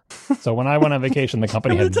programmer. So when I went on vacation, the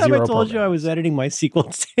company had 0 programmers. I told you I was editing my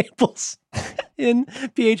SQL tables in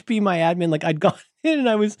PHP, my admin, like I'd gone in and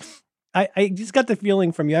I was I just got the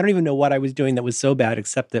feeling from you. I don't even know what I was doing that was so bad,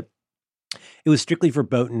 except that it was strictly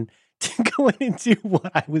verboten to go in and do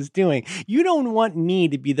what I was doing. You don't want me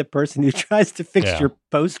to be the person who tries to fix your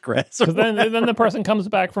Postgres. Because then the person comes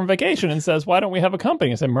back from vacation and says, why don't we have a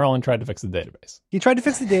company? I said, Merlin tried to fix the database. He tried to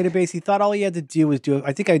fix the database. He thought all he had to do was do it.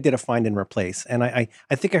 I think I did a find and replace. And I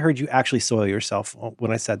think I heard you actually soil yourself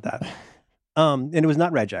when I said that. And it was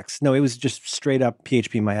not regex. No, it was just straight up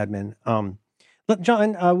PHP MyAdmin. Look,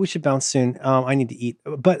 John, we should bounce soon. I need to eat.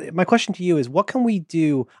 But my question to you is, what can we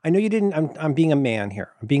do? I know you didn't. I'm being a man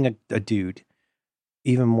here. I'm being a dude,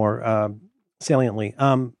 even more saliently.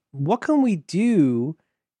 What can we do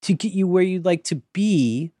to get you where you'd like to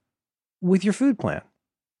be with your food plan?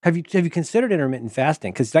 Have you considered intermittent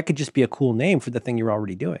fasting? Because that could just be a cool name for the thing you're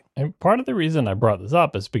already doing. And part of the reason I brought this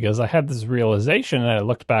up is because I had this realization, and I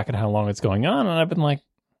looked back at how long it's going on, and I've been like,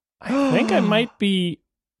 I think I might be.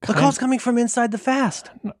 The call's coming from inside the fast.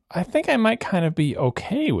 I think I might kind of be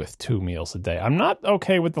okay with 2 meals a day. I'm not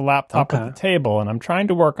okay with the laptop at the table, and I'm trying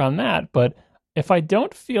to work on that. But if I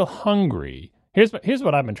don't feel hungry, here's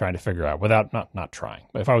what I've been trying to figure out without not trying.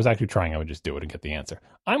 But if I was actually trying, I would just do it and get the answer.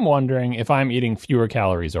 I'm wondering if I'm eating fewer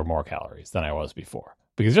calories or more calories than I was before.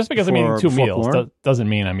 Because just because I'm eating 2 meals doesn't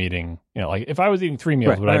mean I'm eating, like if I was eating 3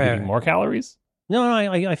 meals, would I be eating more calories? No,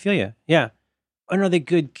 I feel you. Yeah. And are they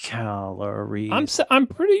good calories? I'm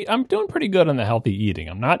doing pretty good on the healthy eating.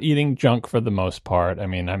 I'm not eating junk for the most part. I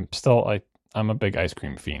mean, I'm a big ice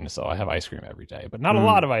cream fiend, so I have ice cream every day, but not a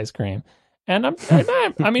lot of ice cream. And I'm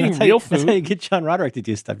eating real food. That's how you get John Roderick to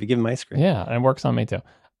do stuff. You give him ice cream. Yeah, and it works on me too.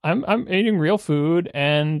 I'm eating real food,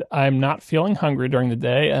 and I'm not feeling hungry during the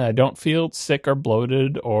day, and I don't feel sick or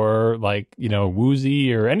bloated or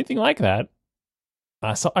woozy or anything like that.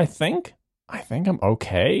 So I think I'm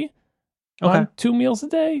okay. On 2 meals a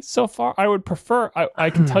day so far. I would prefer, I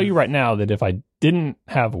can tell you right now that if I didn't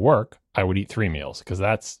have work, I would eat 3 meals because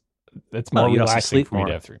that's more relaxing for me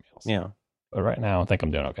to have 3 meals. Yeah. But right now, I think I'm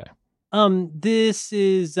doing okay. This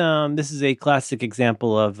is a classic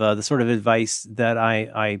example of the sort of advice that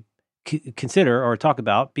I consider or talk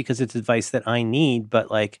about because it's advice that I need. But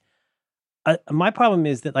my problem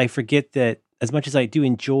is that I forget that as much as I do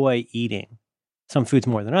enjoy eating, some foods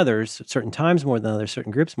more than others, certain times more than others,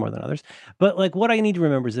 certain groups more than others. But what I need to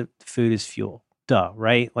remember is that food is fuel. Duh,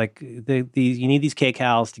 right? You need these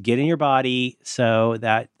kcals to get in your body so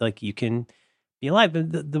that you can be alive.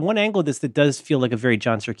 But the one angle of this that does feel like a very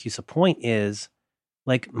John Siracusa point is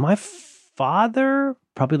my father,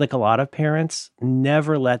 probably like a lot of parents,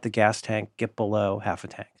 never let the gas tank get below half a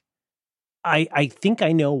tank. I think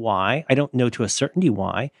I know why. I don't know to a certainty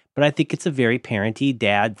why, but I think it's a very parenty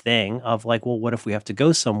dad thing of well, what if we have to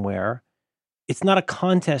go somewhere? It's not a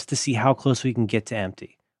contest to see how close we can get to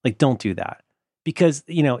empty. Don't do that because,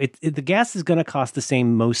 the gas is going to cost the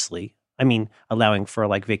same mostly. I mean, allowing for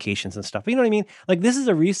vacations and stuff. But you know what I mean? This is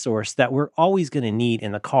a resource that we're always going to need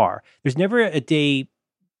in the car. There's never a day.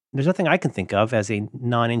 There's nothing I can think of as a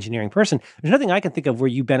non-engineering person. There's nothing I can think of where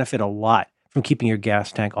you benefit a lot from keeping your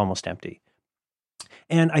gas tank almost empty.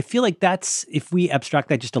 And I feel like that's, if we abstract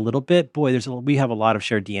that just a little bit, boy, we have a lot of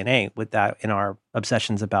shared DNA with that in our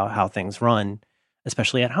obsessions about how things run,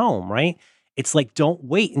 especially at home, right? It's don't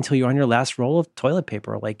wait until you're on your last roll of toilet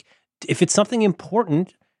paper. If it's something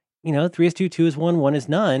important, 3 is 2, 2 is 1, 1 is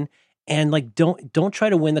none. And don't try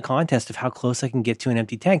to win the contest of how close I can get to an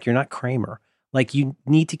empty tank. You're not Kramer. You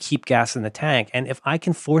need to keep gas in the tank. And if I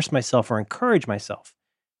can force myself or encourage myself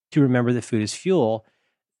to remember that food is fuel,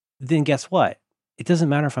 then guess what? It doesn't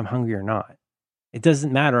matter if I'm hungry or not. It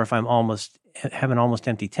doesn't matter if I'm have an almost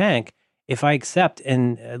empty tank. If I accept,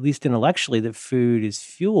 and at least intellectually, that food is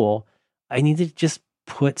fuel, I need to just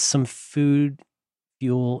put some food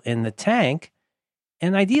fuel in the tank.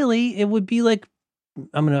 And ideally, it would be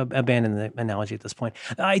I'm going to abandon the analogy at this point.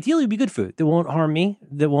 Ideally, it would be good food that won't harm me,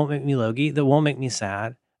 that won't make me logy, that won't make me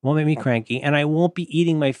sad, won't make me cranky, and I won't be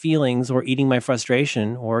eating my feelings or eating my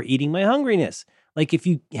frustration or eating my hungriness. If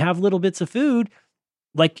you have little bits of food,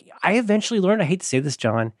 I eventually learned, I hate to say this,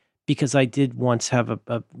 John, because I did once have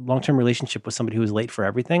a long-term relationship with somebody who was late for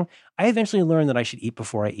everything. I eventually learned that I should eat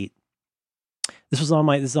before I eat. This is on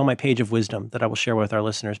my page of wisdom that I will share with our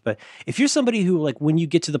listeners. But if you're somebody who when you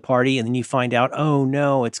get to the party and then you find out, oh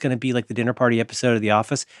no, it's going to be like the dinner party episode of The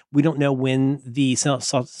Office. We don't know when the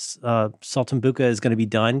Saltimbocca is going to be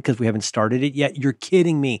done because we haven't started it yet. You're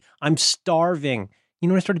kidding me. I'm starving. You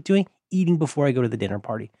know what I started doing? Eating before I go to the dinner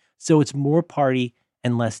party. So it's more party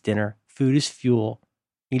and less dinner. Food is fuel.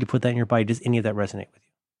 You need to put that in your body. Does any of that resonate with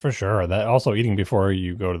you? For sure. That also, eating before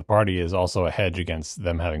you go to the party is also a hedge against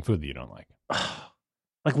them having food that you don't like.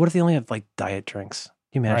 What if they only have diet drinks?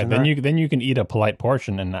 Can you All right, imagine that? then you can eat a polite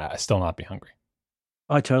portion and still not be hungry.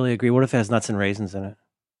 Oh, I totally agree. What if it has nuts and raisins in it?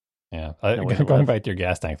 Yeah, No way to going live. back to your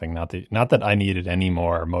gas tank thing, not that I needed any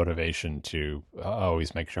more motivation to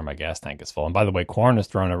always make sure my gas tank is full. And by the way, Corn has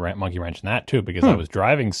thrown a monkey wrench in that too, because I Hmm. was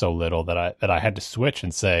driving so little that I had to switch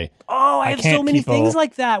and say Oh, I I have so can't many keep things a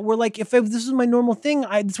like that where, like, if this was my normal thing,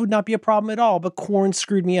 this would not be a problem at all. But corn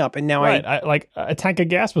screwed me up, and now right. I like a tank of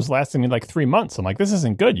gas was lasting me like 3 months. I'm like, this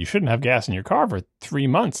isn't good. You shouldn't have gas in your car for 3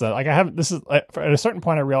 months. Like I haven't. This is at a certain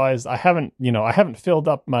point I realized I haven't filled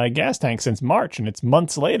up my gas tank since March, and it's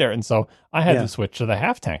months later, and so I had yeah. to switch to the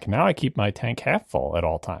half tank. Now I keep my tank half full at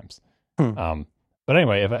all times. Hmm. But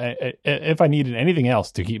anyway, if I needed anything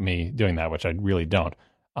else to keep me doing that, which I really don't,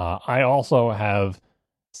 I also have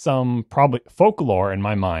some probably folklore in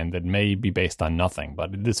my mind that may be based on nothing,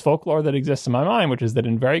 but it is folklore that exists in my mind, which is that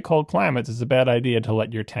in very cold climates, it's a bad idea to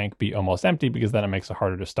let your tank be almost empty because then it makes it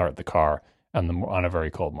harder to start the car on a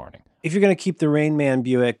very cold morning. If you're going to keep the Rain Man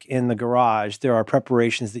Buick in the garage, there are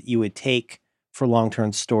preparations that you would take for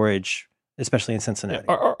long-term storage, especially in Cincinnati.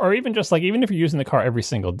 Or even just like, even if you're using the car every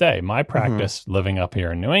single day, my practice living up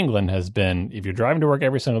here in New England has been, if you're driving to work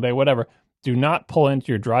every single day, whatever, do not pull into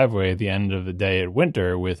your driveway at the end of the day at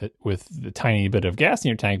winter with the tiny bit of gas in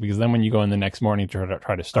your tank, because then when you go in the next morning to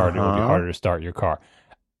try to start, it will be harder to start your car.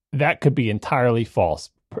 That could be entirely false.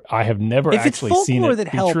 I have never If it's actually seen folklore it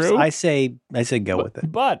that be helps, true. I say go with it.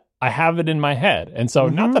 But I have it in my head. And so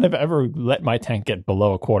not that I've ever let my tank get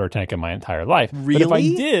below a quarter tank in my entire life. Really? But if I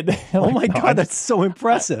did, like, Oh my no, God, that's so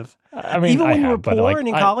impressive. I mean, even I when you were have, but poor like, and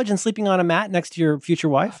in college and sleeping on a mat next to your future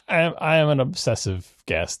wife? I am an obsessive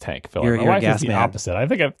gas tank filler. My You're a wife gas is the man. opposite. I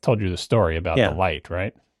think I've told you the story about Yeah. the light,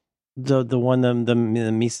 right? The one the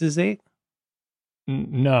Mises ate?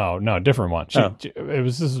 No, different one. It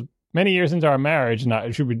was this many years into our marriage,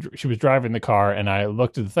 and she was driving the car, and I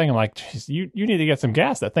looked at the thing. I'm like, you need to get some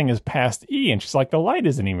gas. That thing is past E, and she's like, the light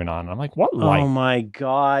isn't even on. I'm like, what light? Oh my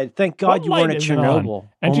God! Thank God What you weren't light at isn't Chernobyl. on?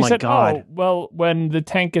 And oh she my said, God! oh, well, when the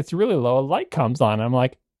tank gets really low, a light comes on. I'm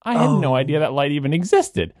like, I had no idea that light even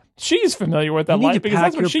existed. She's familiar with that You need light to because pack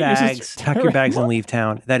that's your what she bags, uses. pack your bags, and leave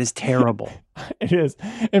town. That is terrible. It is.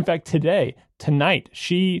 In fact, tonight,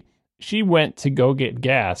 she went to go get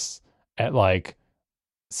gas at like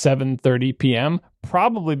 7:30 p.m.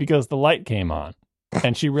 probably because the light came on,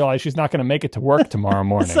 and she realized she's not going to make it to work tomorrow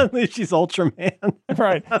morning. Suddenly, she's Ultraman.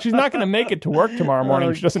 Right. She's not going to make it to work tomorrow morning.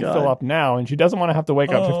 Oh, She doesn't God. fill up now, and she doesn't want to have to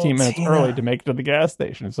wake up 15 minutes Tina. early to make it to the gas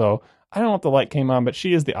station. So I don't know if the light came on, but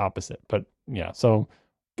she is the opposite. But yeah, so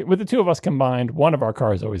with the two of us combined, one of our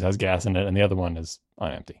cars always has gas in it, and the other one is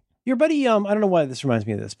on empty. Your buddy, I don't know why this reminds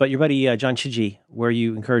me of this, but your buddy John Chigi, where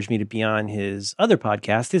you encouraged me to be on his other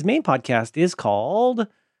podcast, his main podcast is called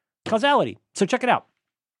Causality. So check it out.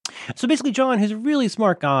 So basically, John, who's a really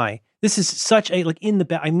smart guy, this is such a, like,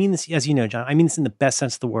 I mean this, as you know, John, I mean this in the best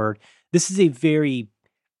sense of the word. This is a very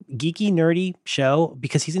geeky, nerdy show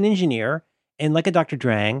because he's an engineer, and like a Dr.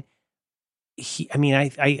 Drang,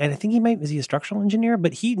 I think is he a structural engineer?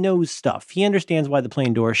 But he knows stuff. He understands why the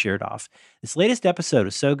plane door sheared off. This latest episode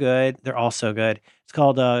is so good. They're all so good. It's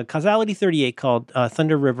called Causality 38, called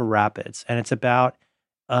Thunder River Rapids. And it's about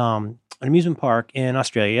an amusement park in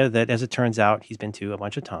Australia that, as it turns out, he's been to a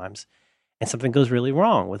bunch of times. And something goes really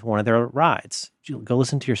wrong with one of their rides. Go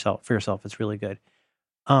listen to for yourself. It's really good.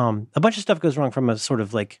 A bunch of stuff goes wrong from a sort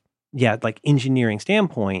of like engineering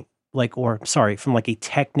standpoint, from like a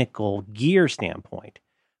technical gear standpoint.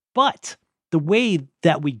 But the way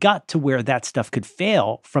that we got to where that stuff could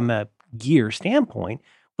fail from a gear standpoint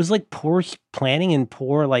was like poor planning and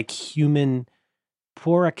poor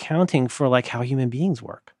accounting for like how human beings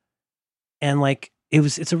work. And like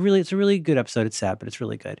it's a really good episode. It's sad, but it's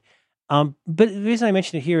really good. But the reason I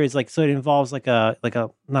mentioned it here is so it involves I guess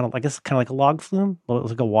kind of like a log flume. Well, it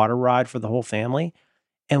was like a water ride for the whole family.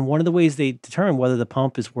 And one of the ways they determine whether the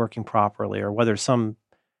pump is working properly or whether some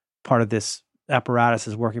part of this apparatus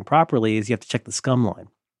is working properly is you have to check the scum line.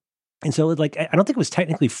 And so I don't think it was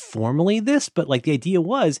technically formally this, but the idea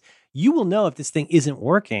was you will know if this thing isn't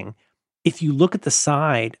working if you look at the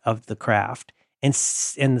side of the craft and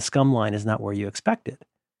the scum line is not where you expected,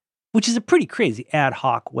 which is a pretty crazy ad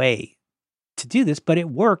hoc way to do this, but it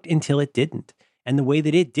worked until it didn't. And the way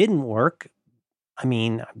that it didn't work,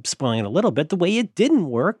 I'm spoiling it a little bit. The way it didn't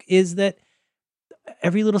work is that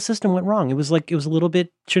every little system went wrong. It was a little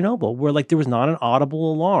bit Chernobyl, where there was not an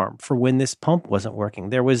audible alarm for when this pump wasn't working.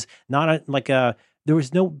 There was not at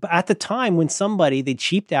the time when they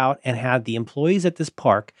cheaped out and had the employees at this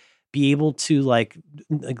park be able to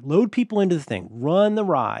load people into the thing, run the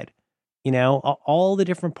ride, all the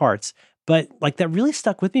different parts. But that really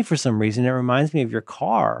stuck with me for some reason. It reminds me of your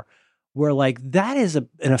car, where like that is an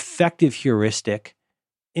effective heuristic.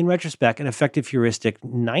 In retrospect, an effective heuristic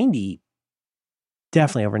definitely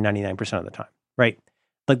over 99% of the time, right?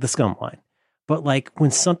 Like the scum line. But like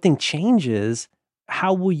when something changes,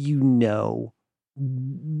 how will you know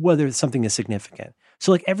whether something is significant?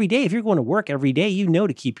 So like every day, if you're going to work every day, you know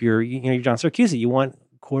to keep your John Siracusa, you want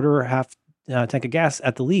quarter or half tank of gas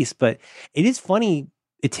at the least. But it is funny.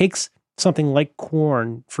 It takes something like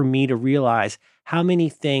corn for me to realize how many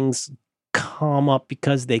things come up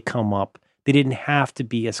because they come up. They didn't have to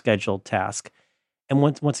be a scheduled task. And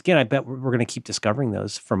once again, I bet we're going to keep discovering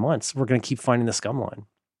those for months. We're going to keep finding the scum line.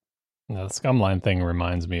 Now, the scum line thing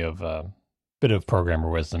reminds me of a bit of programmer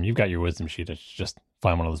wisdom. You've got your wisdom sheet. It's just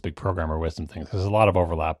find one of those big programmer wisdom things. There's a lot of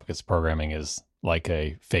overlap because programming is like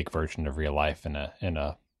a fake version of real life in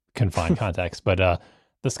a confined context. But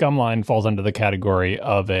the scum line falls under the category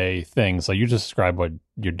of a thing. So you just described what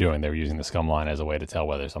you're doing. They were using the scum line as a way to tell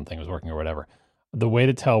whether something was working or whatever. The way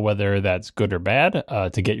to tell whether that's good or bad,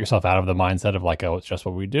 to get yourself out of the mindset of like, oh, it's just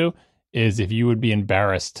what we do, is if you would be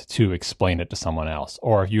embarrassed to explain it to someone else,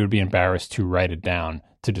 or if you would be embarrassed to write it down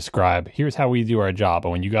to describe, here's how we do our job.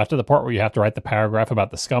 And when you got to the part where you have to write the paragraph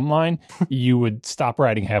about the scum line, you would stop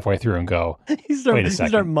writing halfway through and go, wait a second. You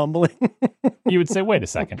start mumbling. You would say, wait a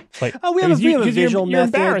second. Like, we have a visual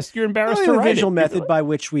method. You're embarrassed to write a visual it. method by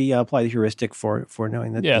which we apply the heuristic for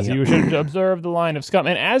knowing that. Yeah, so you should observe the line of scum.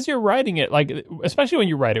 And as you're writing it, like, especially when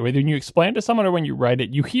you write it, whether you explain it to someone or when you write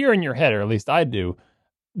it, you hear in your head, or at least I do,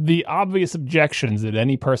 the obvious objections that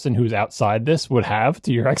any person who's outside this would have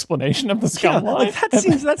to your explanation of the scum line. Like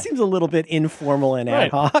that seems a little bit informal and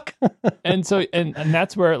ad hoc. And so and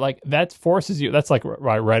that's where like that forces you. That's like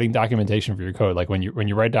writing documentation for your code. Like when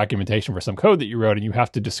you write documentation for some code that you wrote and you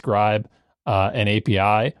have to describe an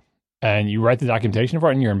API and you write the documentation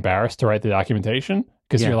for it and you're embarrassed to write the documentation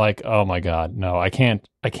because you're like, oh my God, no, I can't.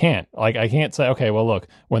 Like I can't say, okay, well look,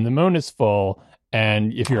 when the moon is full.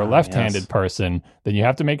 And if you're a left-handed person, then you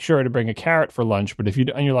have to make sure to bring a carrot for lunch. But if you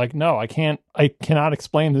and you're like, no, I cannot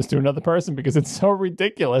explain this to another person because it's so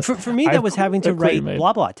ridiculous. For me, that was having to write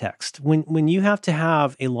blah blah text. When you have to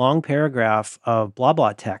have a long paragraph of blah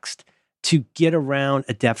blah text to get around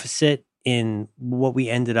a deficit in what we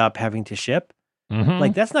ended up having to ship,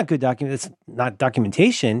 like that's not good document. It's not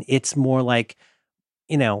documentation. It's more like,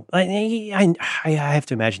 I have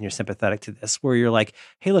to imagine you're sympathetic to this, where you're like,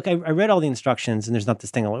 hey, look, I read all the instructions and there's not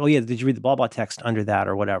this thing. I'm like, oh yeah, did you read the blah, blah text under that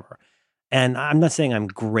or whatever? And I'm not saying I'm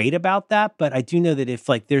great about that, but I do know that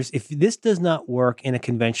if this does not work in a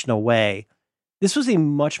conventional way, this was a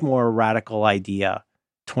much more radical idea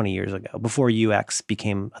 20 years ago before UX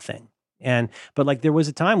became a thing. But like there was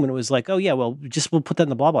a time when it was like, oh yeah, well, we'll put that in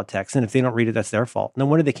the blah, blah text. And if they don't read it, that's their fault. No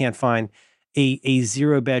wonder they can't find a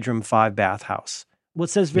 0-bedroom 5-bath house. Well, it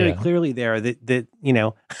says very clearly there that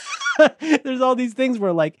there's all these things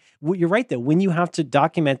where like, you're right that when you have to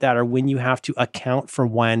document that or when you have to account for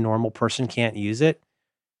why a normal person can't use it,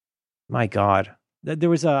 my God. There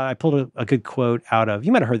was I pulled a good quote out of,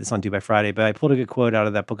 you might have heard this on Do by Friday, but I pulled a good quote out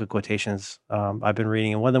of that book of quotations I've been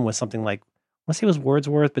reading. And one of them was something like, I want to say it was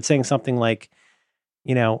Wordsworth, but saying something like,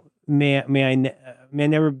 may I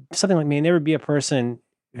never be a person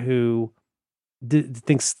who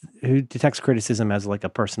who detects criticism as like a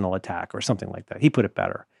personal attack or something like that. He put it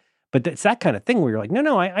better. But it's that kind of thing where you're like,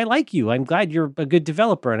 no, I like you. I'm glad you're a good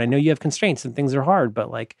developer and I know you have constraints and things are hard, but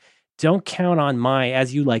like, don't count on my,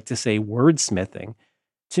 as you like to say, wordsmithing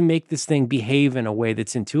to make this thing behave in a way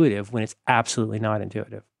that's intuitive when it's absolutely not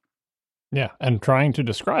intuitive. Yeah, and trying to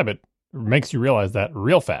describe it makes you realize that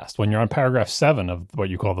real fast. When you're on paragraph 7 of what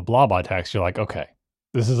you call the blah blah text, you're like, okay,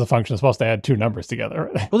 this is a function that's supposed to add 2 numbers together.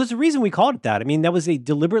 Well, there's a reason we called it that. I mean, that was a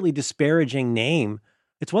deliberately disparaging name.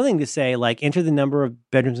 It's one thing to say, like, enter the number of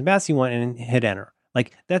bedrooms and baths you want and hit enter.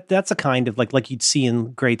 Like, that's a kind of, like you'd see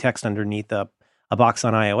in gray text underneath a box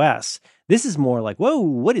on iOS. This is more like, whoa,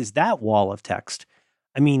 what is that wall of text?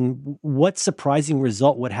 I mean, what surprising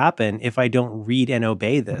result would happen if I don't read and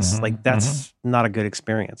obey this? That's not a good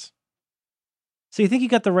experience. So you think you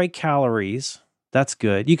got the right calories. That's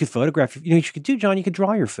good. You could photograph. You know what you could do, John? You could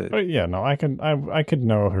draw your food. Yeah, no, I could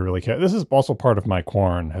know who really cares. This is also part of my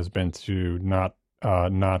corn has been to not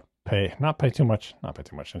pay too much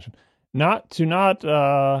attention, not stand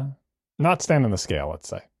on the scale. Let's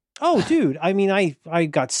say. Oh, dude. I mean, I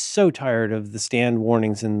got so tired of the stand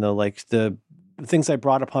warnings and the things I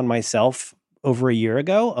brought upon myself over a year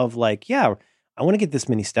ago of like, yeah, I want to get this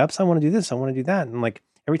many steps. I want to do this. I want to do that. And like,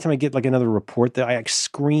 every time I get like another report that I like,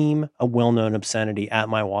 scream a well-known obscenity at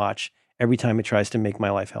my watch every time it tries to make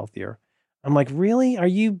my life healthier. I'm like, really? Are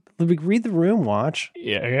you read the room watch?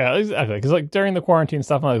 Yeah, exactly. Because like during the quarantine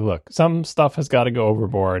stuff, I'm like, look, some stuff has got to go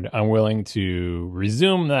overboard. I'm willing to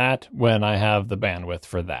resume that when I have the bandwidth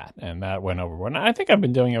for that, and that went overboard. And I think I've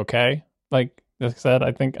been doing okay. Like I said, I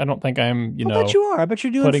don't think I'm, I bet you are. I bet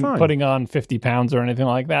you're doing fine. Putting on 50 pounds or anything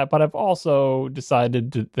like that. But I've also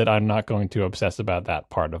decided that I'm not going to obsess about that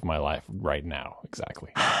part of my life right now. Exactly.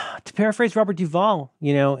 To paraphrase Robert Duvall,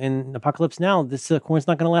 in Apocalypse Now, this coin's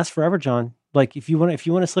not going to last forever, John. Like if you want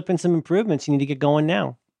to slip in some improvements, you need to get going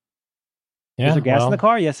now. Yeah. Is there gas in the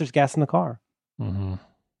car? Yes, there's gas in the car. Mm-hmm.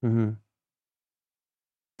 Mm-hmm.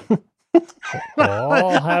 We'll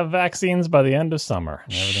all have vaccines by the end of summer,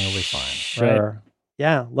 and everything will be fine. Sure. Right?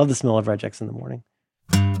 Yeah. Love the smell of Regex in the morning.